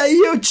 E aí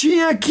eu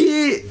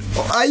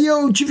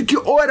tive que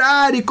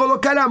orar e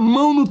colocar a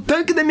mão no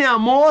tanque da minha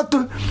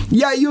moto,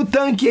 e aí o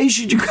tanque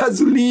enche de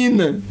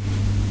gasolina.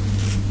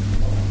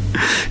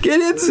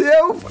 Queridos,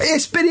 a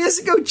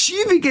experiência que eu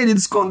tive,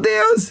 queridos, com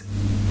Deus.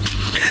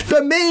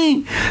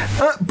 Também,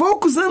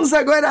 poucos anos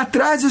agora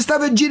atrás, eu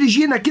estava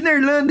dirigindo aqui na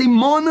Irlanda, em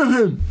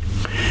Monaghan,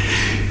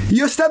 e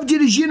eu estava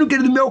dirigindo,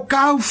 querido, meu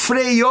carro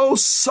freou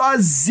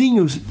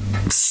sozinho,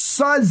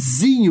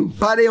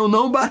 para eu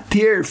não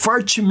bater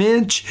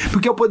fortemente,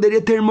 porque eu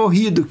poderia ter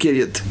morrido,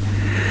 querido.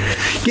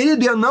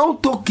 Querido, eu não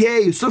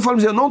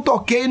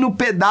toquei no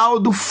pedal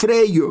do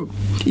freio,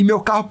 e meu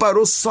carro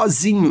parou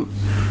sozinho.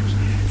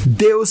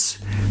 Deus,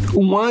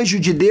 um anjo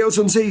de Deus,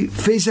 eu não sei,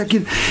 fez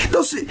aquilo.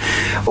 Então,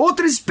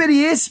 outra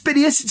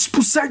experiência de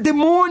expulsar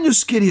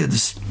demônios,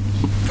 queridos.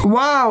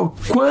 Uau,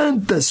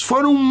 quantas,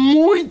 foram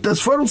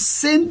muitas, foram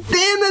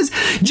centenas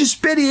de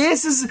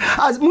experiências,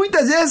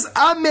 muitas vezes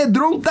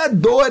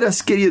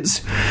amedrontadoras,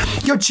 queridos,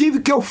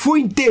 que eu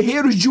fui em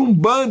terreiros de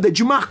umbanda,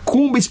 de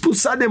macumba,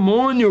 expulsar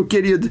demônio,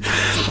 querido,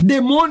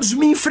 demônios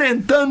me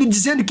enfrentando,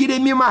 dizendo que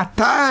iriam me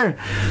matar,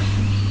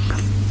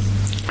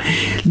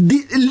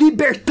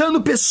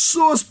 libertando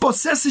pessoas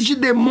possessas de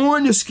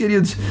demônios,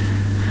 queridos.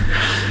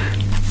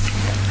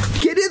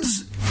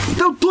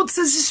 Então todas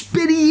essas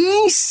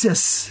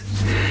experiências,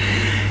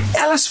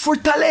 elas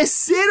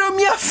fortaleceram a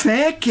minha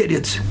fé,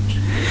 queridos.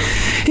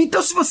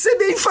 Então, se você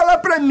vem falar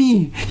para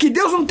mim que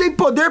Deus não tem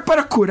poder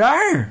para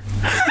curar,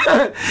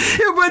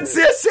 eu vou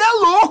dizer, você é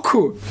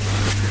louco.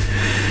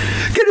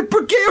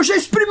 Porque eu já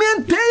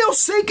experimentei, eu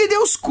sei que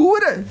Deus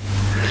cura.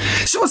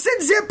 Se você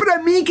dizer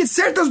para mim que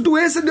certas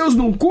doenças Deus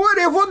não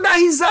cura, eu vou dar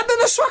risada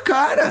na sua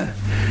cara.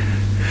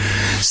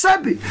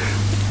 Sabe?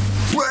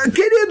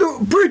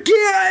 Querido, porque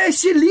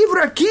esse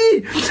livro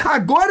aqui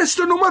agora se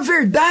tornou uma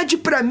verdade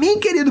para mim,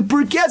 querido,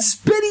 porque as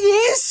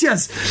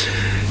experiências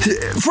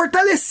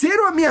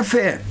fortaleceram a minha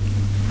fé.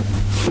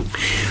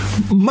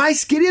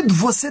 Mas, querido,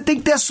 você tem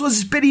que ter as suas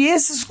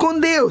experiências com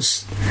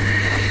Deus.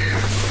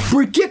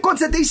 Porque quando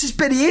você tem essas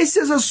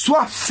experiências, a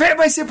sua fé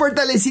vai ser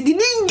fortalecida. E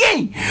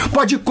ninguém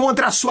pode ir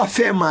contra a sua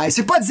fé mais.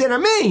 Você pode dizer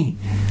amém?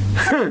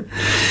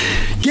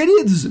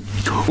 Queridos,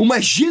 uma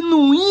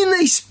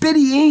genuína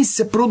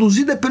experiência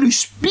produzida pelo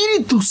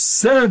Espírito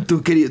Santo,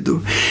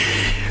 querido,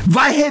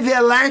 vai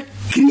revelar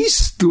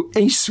Cristo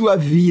em sua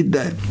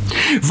vida,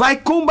 vai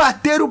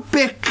combater o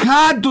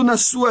pecado na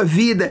sua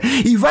vida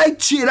e vai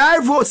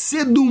tirar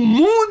você do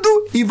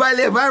mundo e vai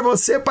levar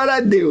você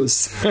para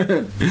Deus.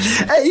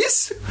 É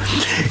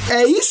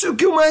isso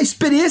que uma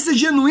experiência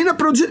genuína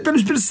produzida pelo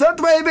Espírito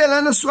Santo vai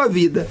revelar na sua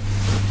vida.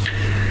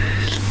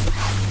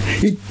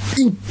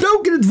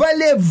 Então, querido, vai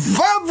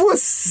levar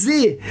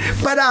você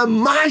para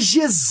amar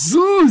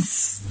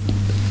Jesus.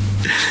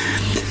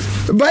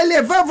 Vai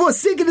levar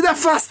você, querido, a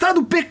afastar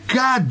do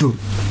pecado.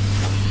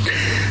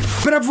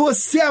 Para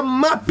você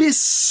amar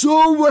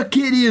pessoa,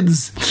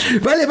 queridos.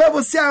 Vai levar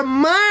você a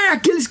amar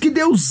aqueles que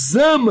Deus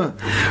ama.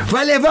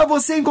 Vai levar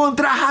você a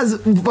encontrar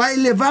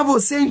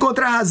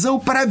razão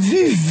para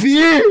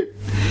viver.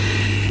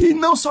 E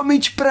não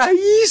somente para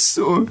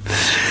isso.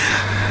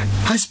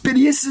 As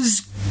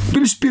experiências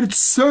pelo Espírito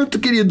Santo,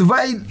 querido,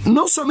 vai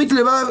não somente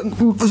levar,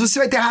 você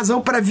vai ter razão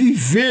para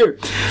viver,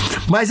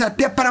 mas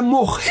até para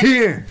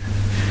morrer.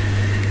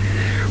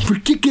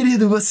 Porque,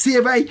 querido, você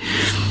vai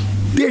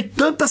ter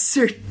tanta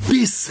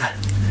certeza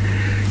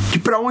que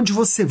para onde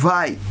você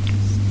vai,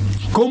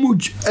 como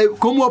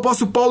o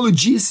apóstolo Paulo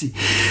disse,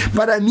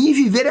 para mim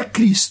viver é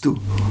Cristo,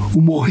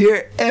 o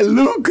morrer é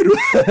lucro.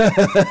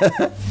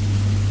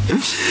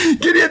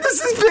 Querido,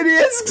 essa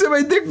experiência que você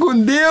vai ter com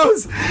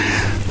Deus,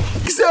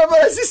 que você vai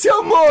falar assim: se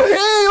eu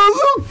morrer,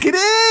 eu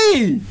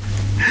lucrei.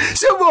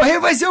 Se eu morrer,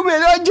 vai ser o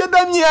melhor dia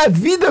da minha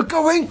vida, que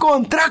eu vou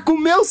encontrar com o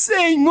meu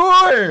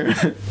Senhor.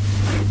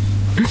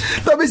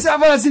 Talvez você vai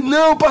falar assim: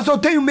 não, pastor, eu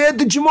tenho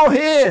medo de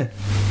morrer.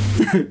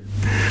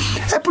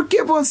 É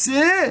porque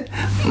você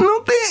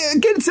não tem,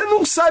 querido, você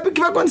não sabe o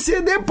que vai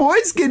acontecer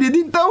depois, querido.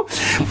 Então,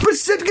 por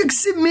isso você fica com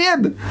esse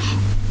medo.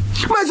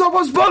 Mas o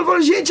apóstolo Paulo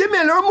falou: gente, é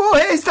melhor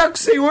morrer, estar com o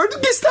Senhor, do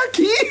que estar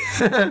aqui.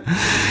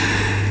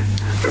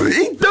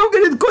 Então,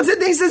 querido, quando você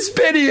tem essa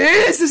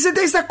experiência, você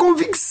tem essa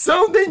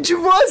convicção dentro de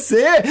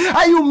você,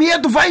 aí o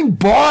medo vai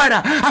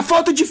embora, a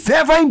falta de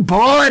fé vai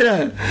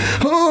embora.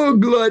 Oh,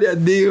 glória a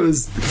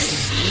Deus.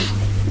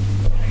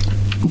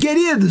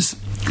 Queridos,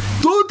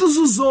 todos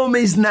os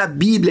homens na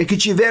Bíblia que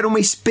tiveram uma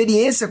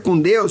experiência com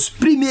Deus,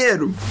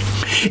 primeiro,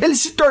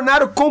 eles se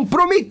tornaram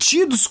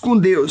comprometidos com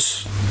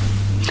Deus.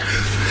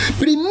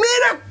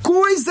 Primeira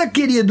coisa,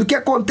 querido, que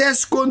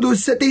acontece quando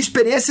você tem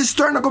experiência, se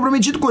torna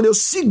comprometido com Deus.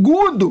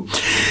 Segundo,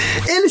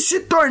 eles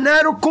se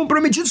tornaram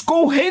comprometidos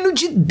com o reino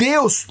de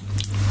Deus.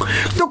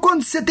 Então,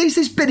 quando você tem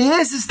essa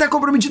experiência, você está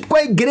comprometido com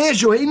a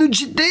igreja, o reino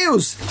de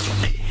Deus.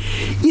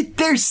 E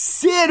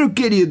terceiro,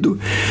 querido,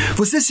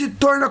 você se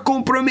torna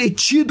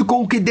comprometido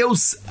com o que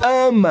Deus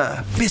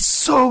ama,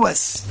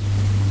 pessoas.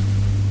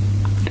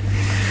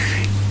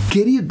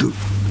 Querido,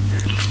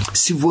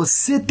 se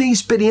você tem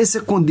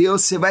experiência com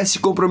Deus, você vai se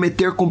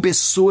comprometer com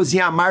pessoas, em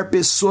amar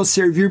pessoas,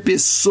 servir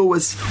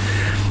pessoas.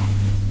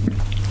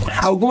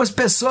 Algumas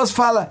pessoas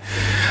falam: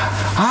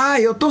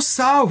 eu tô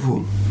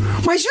salvo,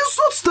 mas e os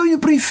outros estão indo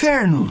pro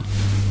inferno?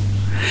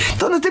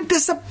 Então nós temos que ter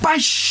essa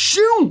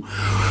paixão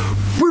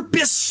por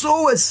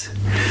pessoas.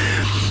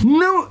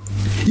 Não,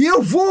 e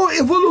eu vou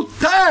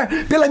lutar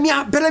pela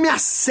minha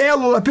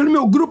célula, pelo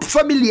meu grupo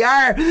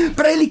familiar,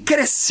 para ele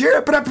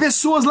crescer, para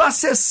pessoas lá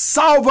ser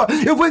salvas.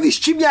 Eu vou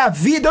investir minha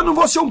vida, eu não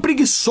vou ser um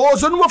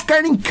preguiçoso, eu não vou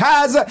ficar em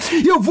casa,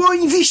 eu vou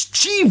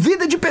investir em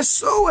vida de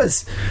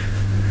pessoas.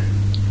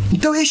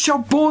 Então este é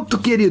o ponto,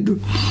 querido.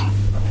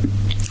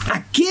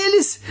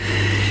 Aqueles,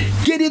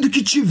 querido,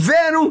 que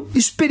tiveram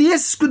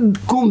experiências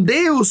com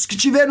Deus, que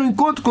tiveram um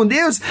encontro com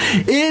Deus,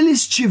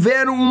 eles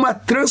tiveram uma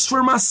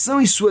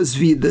transformação em suas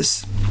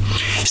vidas.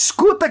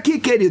 Escuta aqui,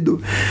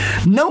 querido,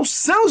 não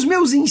são os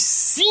meus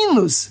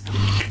ensinos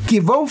que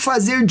vão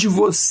fazer de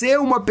você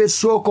uma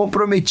pessoa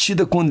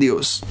comprometida com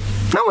Deus.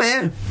 Não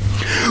é.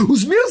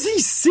 Os meus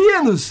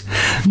ensinos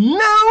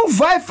não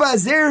vai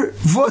fazer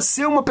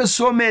você uma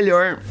pessoa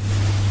melhor.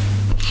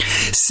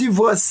 Se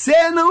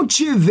você não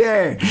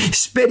tiver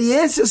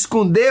experiências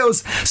com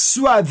Deus,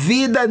 sua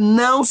vida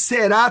não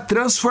será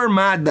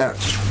transformada.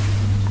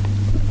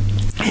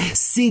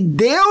 Se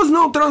Deus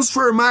não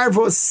transformar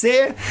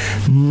você,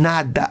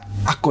 nada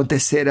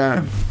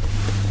acontecerá.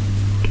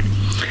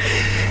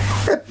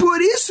 É por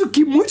isso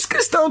que muitos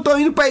cristãos estão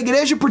indo para a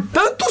igreja por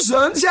tantos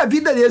anos e a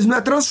vida deles não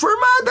é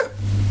transformada,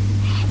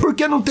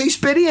 porque não tem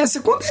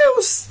experiência com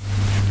Deus.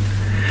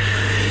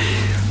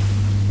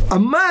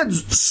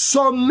 Amados,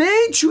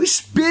 somente o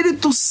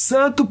Espírito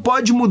Santo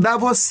pode mudar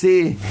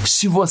você,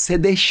 se você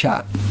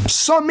deixar.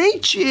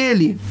 Somente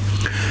Ele.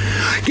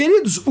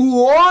 Queridos, o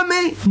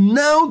homem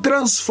não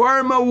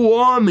transforma o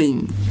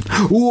homem.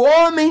 O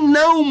homem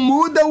não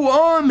muda o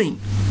homem.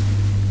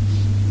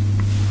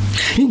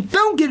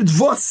 Então, querido,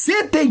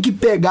 você tem que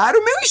pegar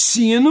o meu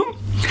ensino,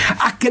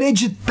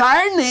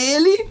 acreditar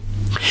nele,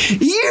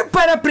 ir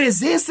para a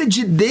presença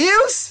de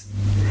Deus,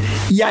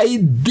 e aí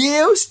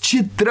Deus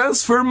te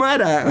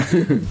transformará.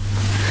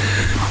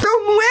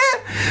 Então não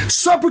é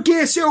só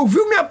porque você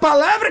ouviu minha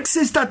palavra que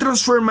você está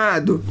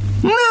transformado.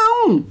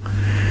 Não!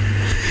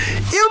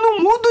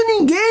 mudo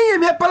ninguém, a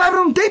minha palavra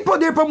não tem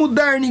poder para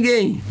mudar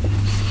ninguém.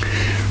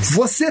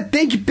 Você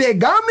tem que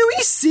pegar o meu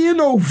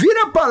ensino, ouvir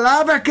a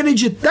palavra,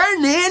 acreditar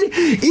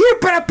nele, ir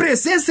para a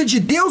presença de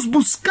Deus,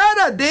 buscar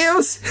a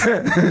Deus.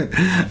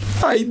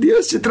 Aí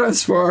Deus te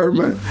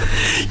transforma.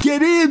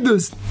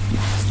 Queridos,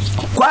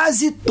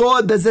 quase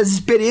todas as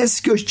experiências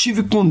que eu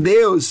tive com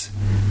Deus,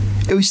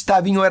 eu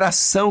estava em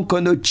oração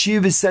quando eu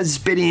tive essas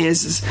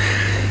experiências.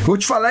 Vou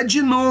te falar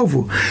de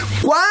novo.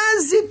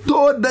 Quase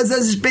todas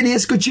as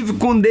experiências que eu tive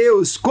com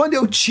Deus, quando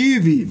eu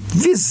tive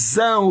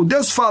visão,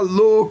 Deus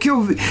falou, que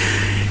eu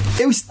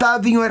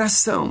estava em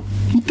oração.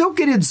 Então,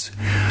 queridos,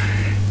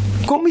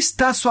 como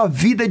está a sua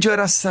vida de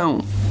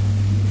oração?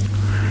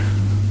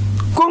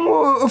 Como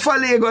eu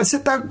falei agora,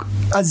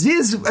 às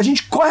vezes a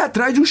gente corre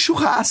atrás de um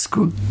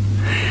churrasco,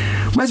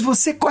 mas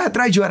você corre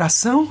atrás de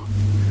oração?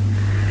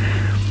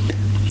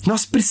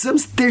 Nós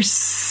precisamos ter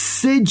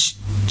sede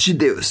de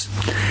Deus.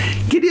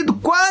 Querido,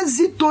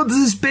 quase todas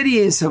as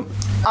experiências,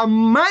 a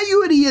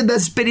maioria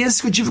das experiências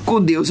que eu tive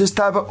com Deus, eu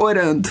estava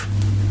orando.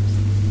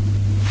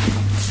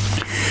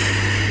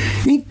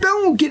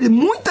 Então, querido,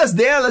 muitas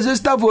delas eu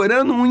estava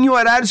orando em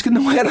horários que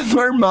não era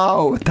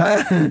normal,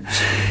 tá?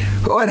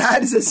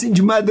 Horários assim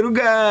de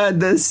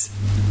madrugadas.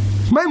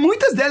 Mas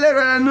muitas delas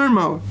era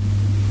normal.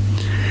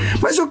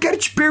 Mas eu quero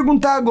te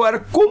perguntar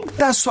agora, como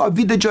está a sua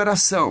vida de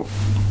oração?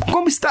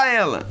 Como está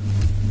ela?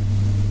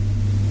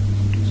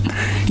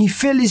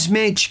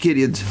 Infelizmente,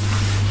 querido,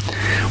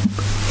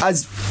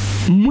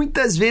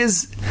 muitas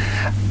vezes,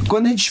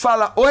 quando a gente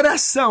fala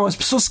oração, as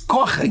pessoas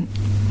correm.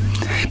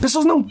 As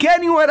pessoas não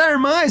querem orar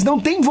mais, não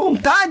têm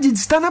vontade de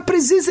estar na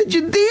presença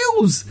de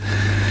Deus.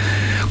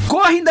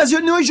 Correm das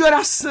reuniões de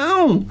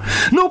oração,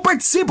 não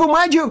participam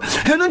mais de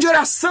reunião de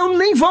oração,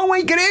 nem vão à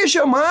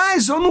igreja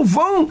mais, ou não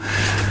vão.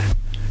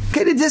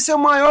 Querido, esse é o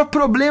maior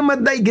problema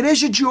da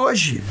igreja de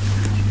hoje.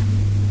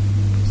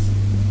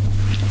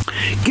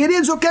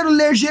 Queridos, eu quero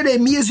ler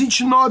Jeremias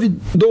 29,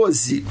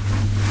 12.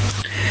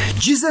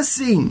 Diz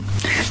assim: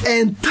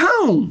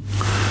 então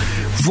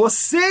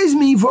vocês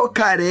me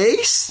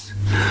invocareis,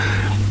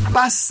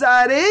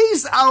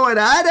 passareis a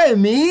orar a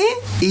mim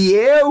e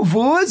eu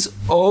vos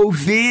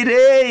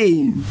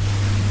ouvirei.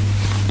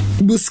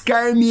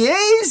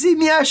 Buscar-me-eis e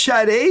me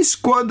achareis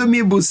quando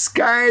me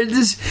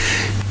buscardes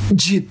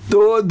de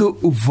todo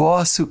o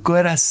vosso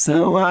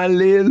coração.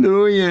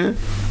 Aleluia!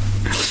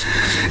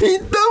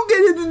 Então,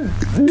 querido,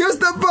 Deus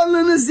está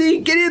falando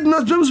assim, querido,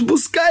 nós vamos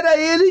buscar a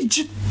Ele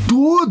de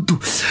tudo.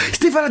 Você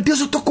tem que falar: Deus,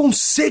 eu estou com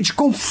sede,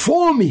 com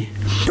fome.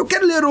 Eu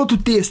quero ler outro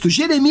texto,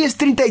 Jeremias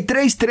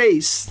 33,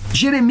 3.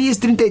 Jeremias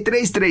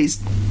 33, 3.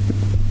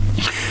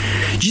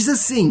 Diz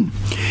assim: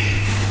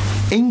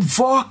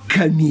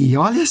 invoca-me,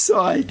 olha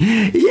só, e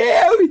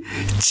eu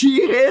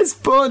te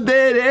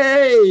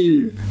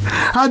responderei,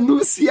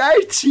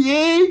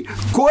 anunciar-te-ei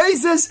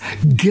coisas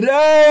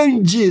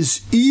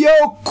grandes e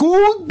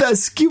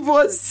ocultas que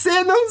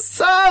você não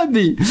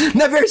sabe.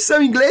 Na versão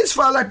em inglês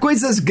fala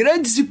coisas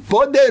grandes e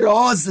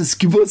poderosas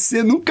que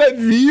você nunca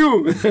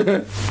viu.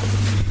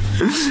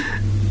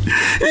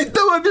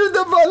 Então a Bíblia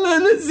está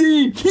falando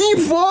assim: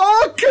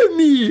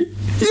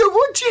 invoca-me e eu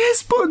vou te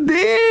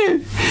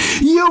responder,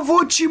 e eu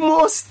vou te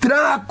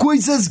mostrar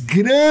coisas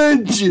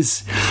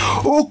grandes,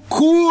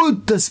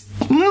 ocultas.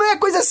 Não é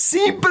coisa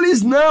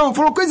simples, não.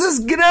 Falou coisas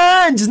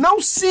grandes,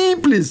 não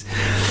simples,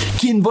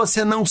 que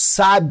você não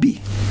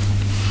sabe.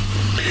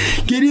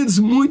 Queridos,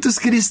 muitos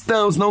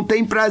cristãos não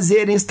têm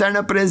prazer em estar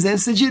na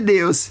presença de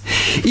Deus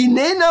e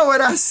nem na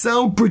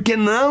oração, porque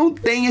não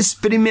têm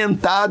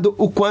experimentado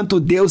o quanto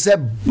Deus é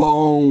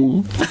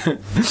bom,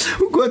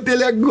 o quanto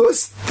Ele é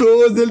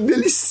gostoso, Ele é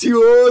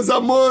delicioso,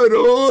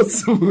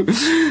 amoroso.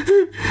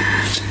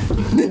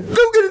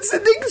 Então, querido, você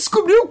tem que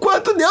descobrir o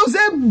quanto Deus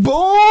é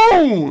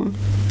bom.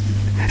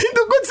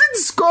 Então, quando você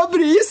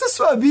descobre isso, a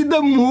sua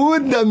vida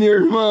muda, meu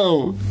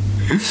irmão.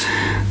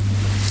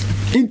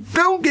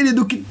 Então,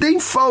 querido, o que tem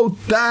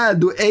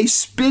faltado é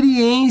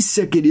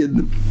experiência,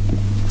 querido.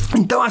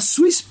 Então, a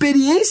sua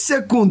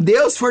experiência com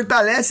Deus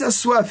fortalece a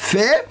sua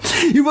fé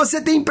e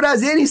você tem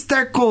prazer em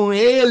estar com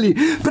Ele,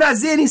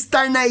 prazer em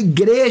estar na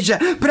igreja,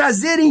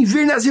 prazer em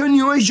vir nas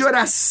reuniões de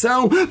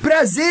oração,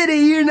 prazer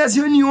em ir nas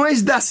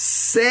reuniões da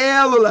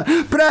célula,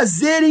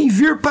 prazer em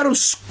vir para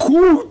os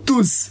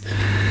cultos.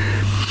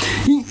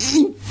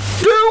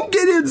 Então,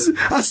 queridos,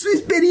 a sua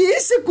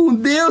experiência com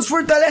Deus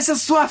fortalece a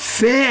sua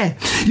fé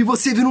e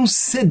você vira um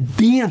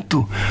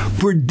sedento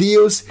por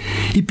Deus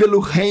e pelo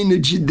reino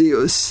de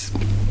Deus.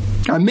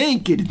 Amém,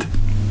 querido?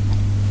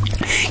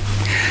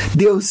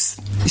 Deus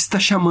está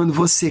chamando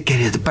você,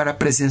 querido, para a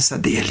presença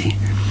dEle.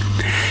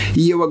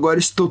 E eu agora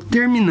estou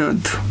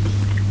terminando.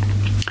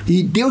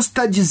 E Deus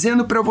está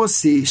dizendo para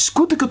você,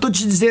 escuta o que eu estou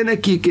te dizendo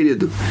aqui,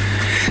 querido.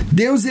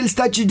 Deus, Ele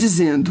está te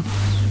dizendo,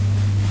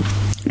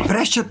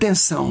 preste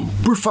atenção,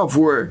 por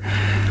favor.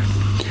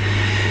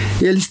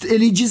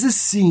 Ele diz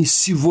assim: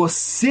 se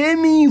você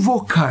me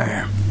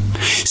invocar,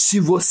 se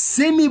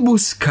você me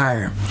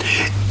buscar,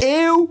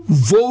 eu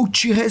vou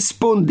te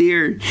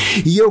responder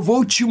e eu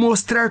vou te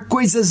mostrar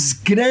coisas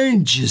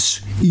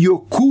grandes e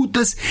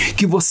ocultas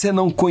que você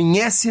não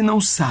conhece e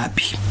não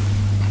sabe.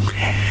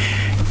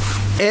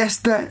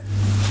 Esta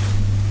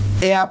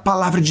é a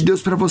palavra de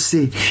Deus para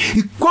você.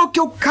 E qual que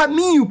é o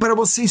caminho para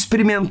você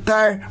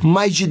experimentar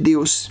mais de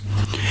Deus?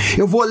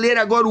 Eu vou ler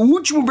agora o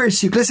último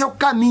versículo. Esse é o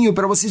caminho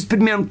para você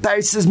experimentar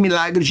esses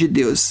milagres de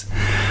Deus.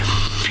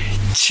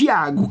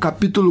 Tiago,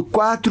 capítulo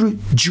 4,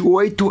 de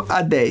 8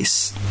 a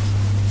 10.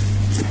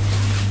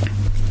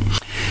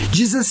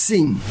 Diz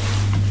assim: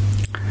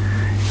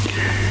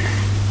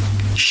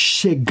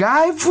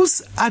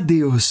 chegai-vos a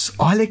Deus.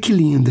 Olha que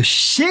lindo.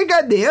 Chega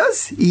a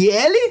Deus e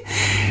Ele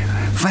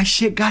vai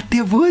chegar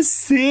até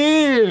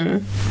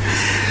você.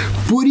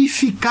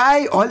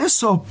 Purificai, olha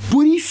só,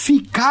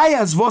 purificai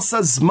as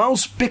vossas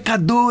mãos,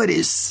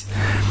 pecadores.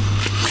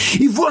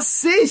 E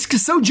vocês que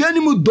são de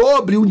ânimo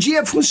dobre, um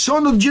dia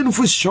funciona, outro dia não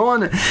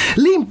funciona,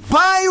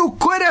 limpai o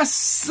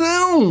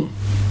coração.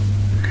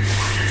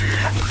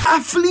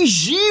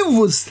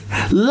 Afligi-vos,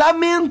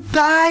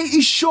 lamentai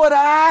e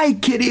chorai,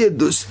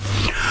 queridos.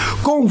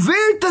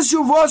 Converta-se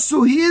o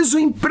vosso riso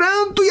em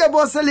pranto e a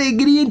vossa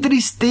alegria em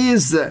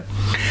tristeza.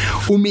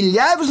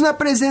 Humilhai-vos na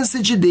presença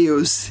de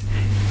Deus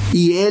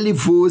e Ele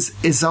vos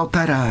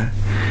exaltará.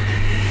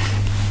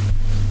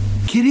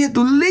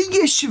 Querido,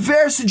 leia este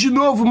verso de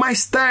novo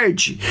mais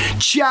tarde.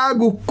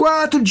 Tiago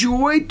 4, de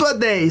 8 a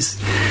 10.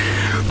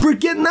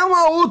 Porque não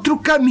há outro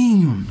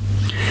caminho.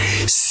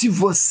 Se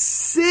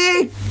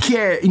você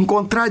quer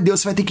encontrar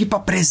Deus, você vai ter que ir para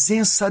a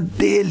presença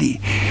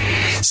dEle.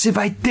 Você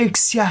vai ter que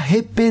se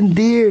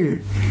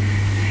arrepender.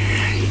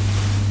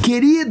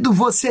 Querido,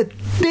 você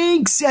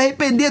tem que se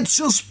arrepender dos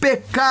seus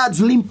pecados,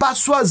 limpar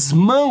suas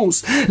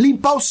mãos,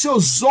 limpar os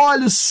seus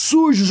olhos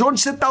sujos, onde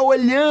você está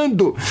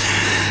olhando,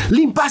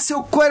 limpar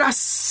seu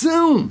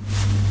coração.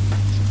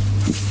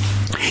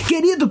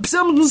 Querido,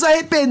 precisamos nos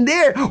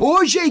arrepender.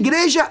 Hoje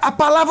a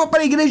palavra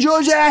para a igreja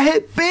hoje é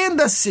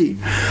arrependa-se.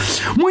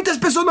 Muitas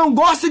pessoas não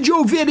gostam de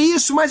ouvir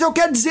isso, mas eu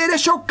quero dizer,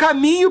 este é o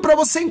caminho para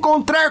você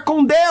encontrar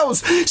com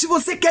Deus. Se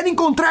você quer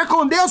encontrar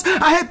com Deus,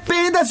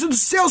 arrependa-se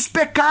dos seus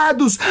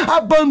pecados,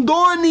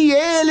 abandone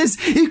eles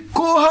e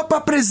corra para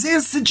a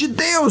presença de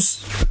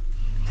Deus.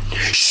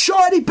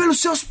 Chore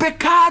pelos seus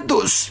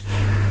pecados.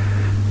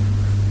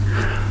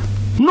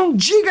 Não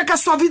diga que a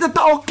sua vida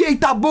está ok,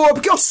 está boa,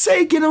 porque eu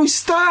sei que não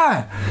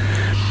está.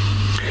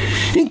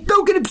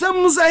 Então, querido,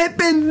 precisamos nos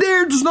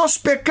arrepender dos nossos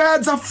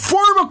pecados, a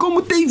forma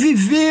como tem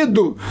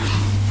vivido.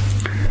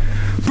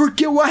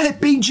 Porque o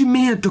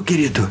arrependimento,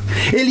 querido,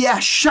 ele é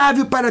a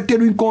chave para ter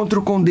um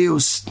encontro com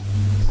Deus.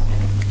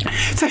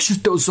 Feche os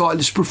teus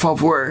olhos, por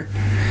favor.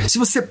 Se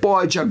você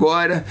pode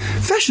agora,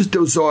 feche os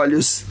teus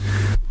olhos.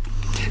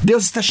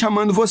 Deus está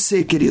chamando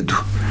você, querido.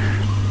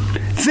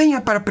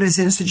 Venha para a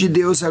presença de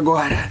Deus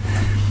agora.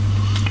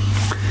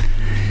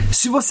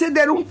 Se você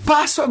der um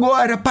passo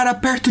agora para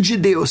perto de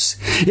Deus,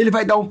 Ele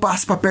vai dar um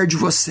passo para perto de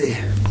você.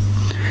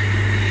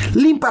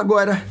 Limpa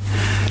agora,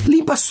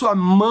 limpa a sua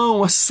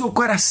mão, o seu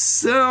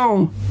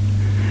coração.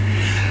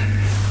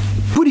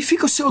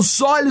 Purifica os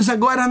seus olhos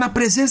agora na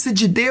presença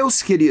de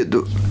Deus,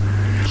 querido.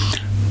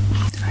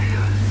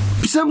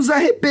 Precisamos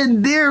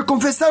arrepender,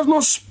 confessar os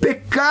nossos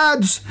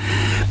pecados.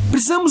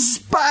 Precisamos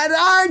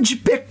parar de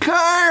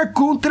pecar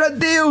contra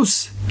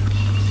Deus.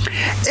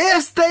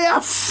 Esta é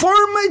a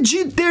forma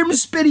de termos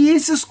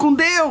experiências com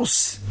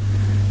Deus.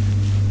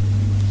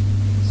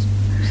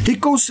 E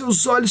com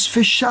seus olhos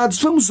fechados,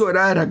 vamos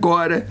orar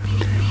agora.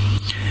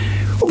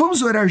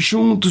 Vamos orar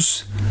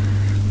juntos.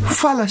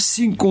 Fala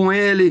assim com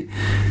Ele.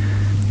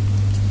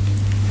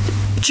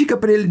 Diga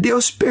para Ele: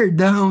 Deus,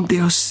 perdão,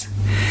 Deus.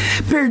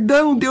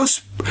 Perdão,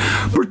 Deus,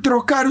 por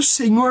trocar o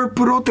Senhor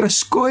por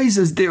outras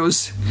coisas,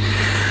 Deus.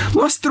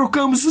 Nós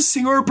trocamos o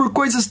Senhor por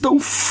coisas tão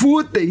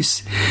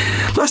fúteis.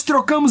 Nós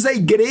trocamos a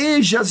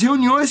igreja, as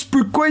reuniões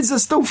por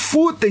coisas tão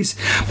fúteis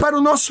para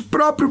o nosso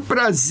próprio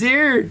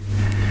prazer.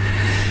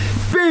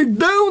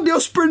 Perdão,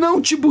 Deus, por não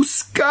te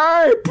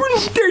buscar, por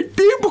não ter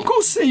tempo com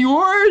o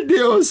Senhor,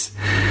 Deus.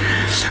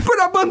 Por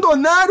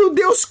abandonar o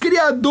Deus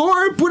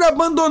Criador, por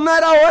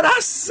abandonar a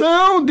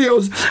oração,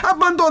 Deus.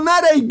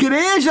 Abandonar a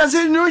igreja, as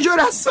reuniões de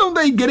oração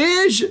da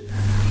igreja.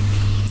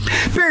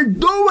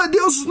 Perdoa,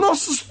 Deus, os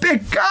nossos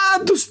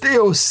pecados,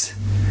 Deus.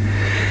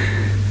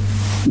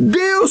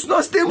 Deus,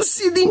 nós temos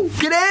sido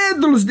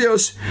incrédulos,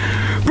 Deus,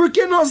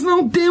 porque nós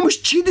não temos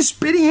tido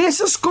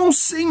experiências com o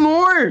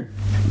Senhor.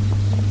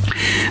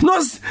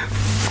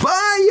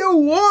 Pai,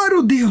 eu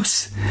oro,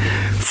 Deus,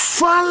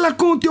 fala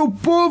com o teu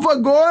povo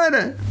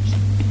agora.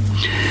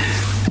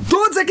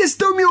 Todos aqui que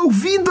estão me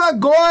ouvindo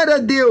agora,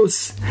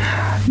 Deus,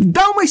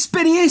 dá uma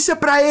experiência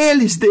para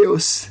eles,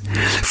 Deus.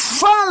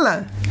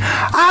 Fala,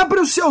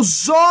 abra os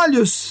seus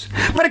olhos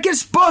para que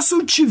eles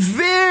possam te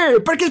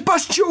ver, para que eles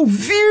possam te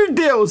ouvir,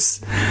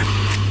 Deus.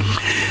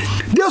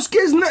 Deus, que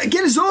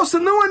eles ouçam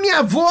não a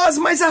minha voz,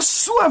 mas a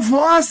sua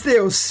voz,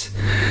 Deus.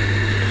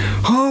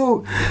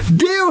 Oh,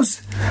 Deus,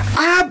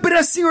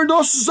 Abra, Senhor,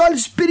 nossos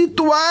olhos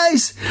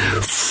espirituais.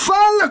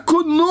 Fala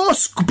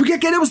conosco, porque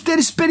queremos ter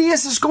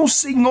experiências com o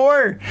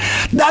Senhor.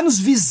 Dá-nos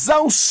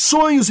visão,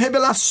 sonhos,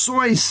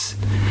 revelações.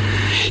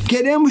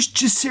 Queremos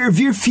te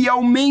servir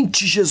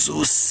fielmente,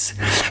 Jesus.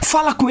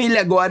 Fala com Ele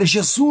agora.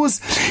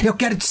 Jesus, eu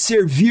quero te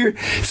servir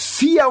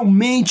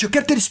fielmente. Eu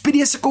quero ter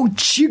experiência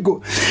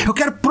contigo. Eu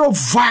quero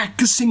provar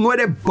que o Senhor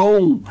é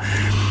bom.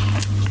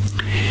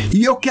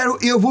 E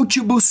eu vou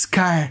te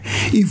buscar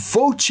e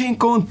vou te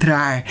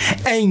encontrar.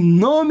 Em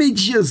nome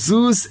de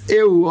Jesus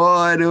eu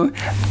oro.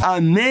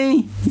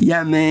 Amém e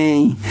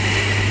amém.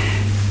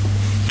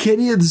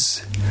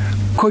 Queridos,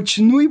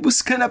 continue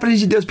buscando a presença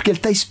de Deus, porque Ele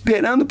está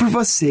esperando por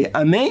você.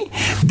 Amém?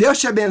 Deus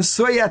te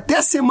abençoe e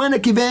até semana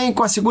que vem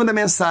com a segunda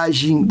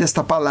mensagem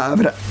desta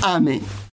palavra. Amém.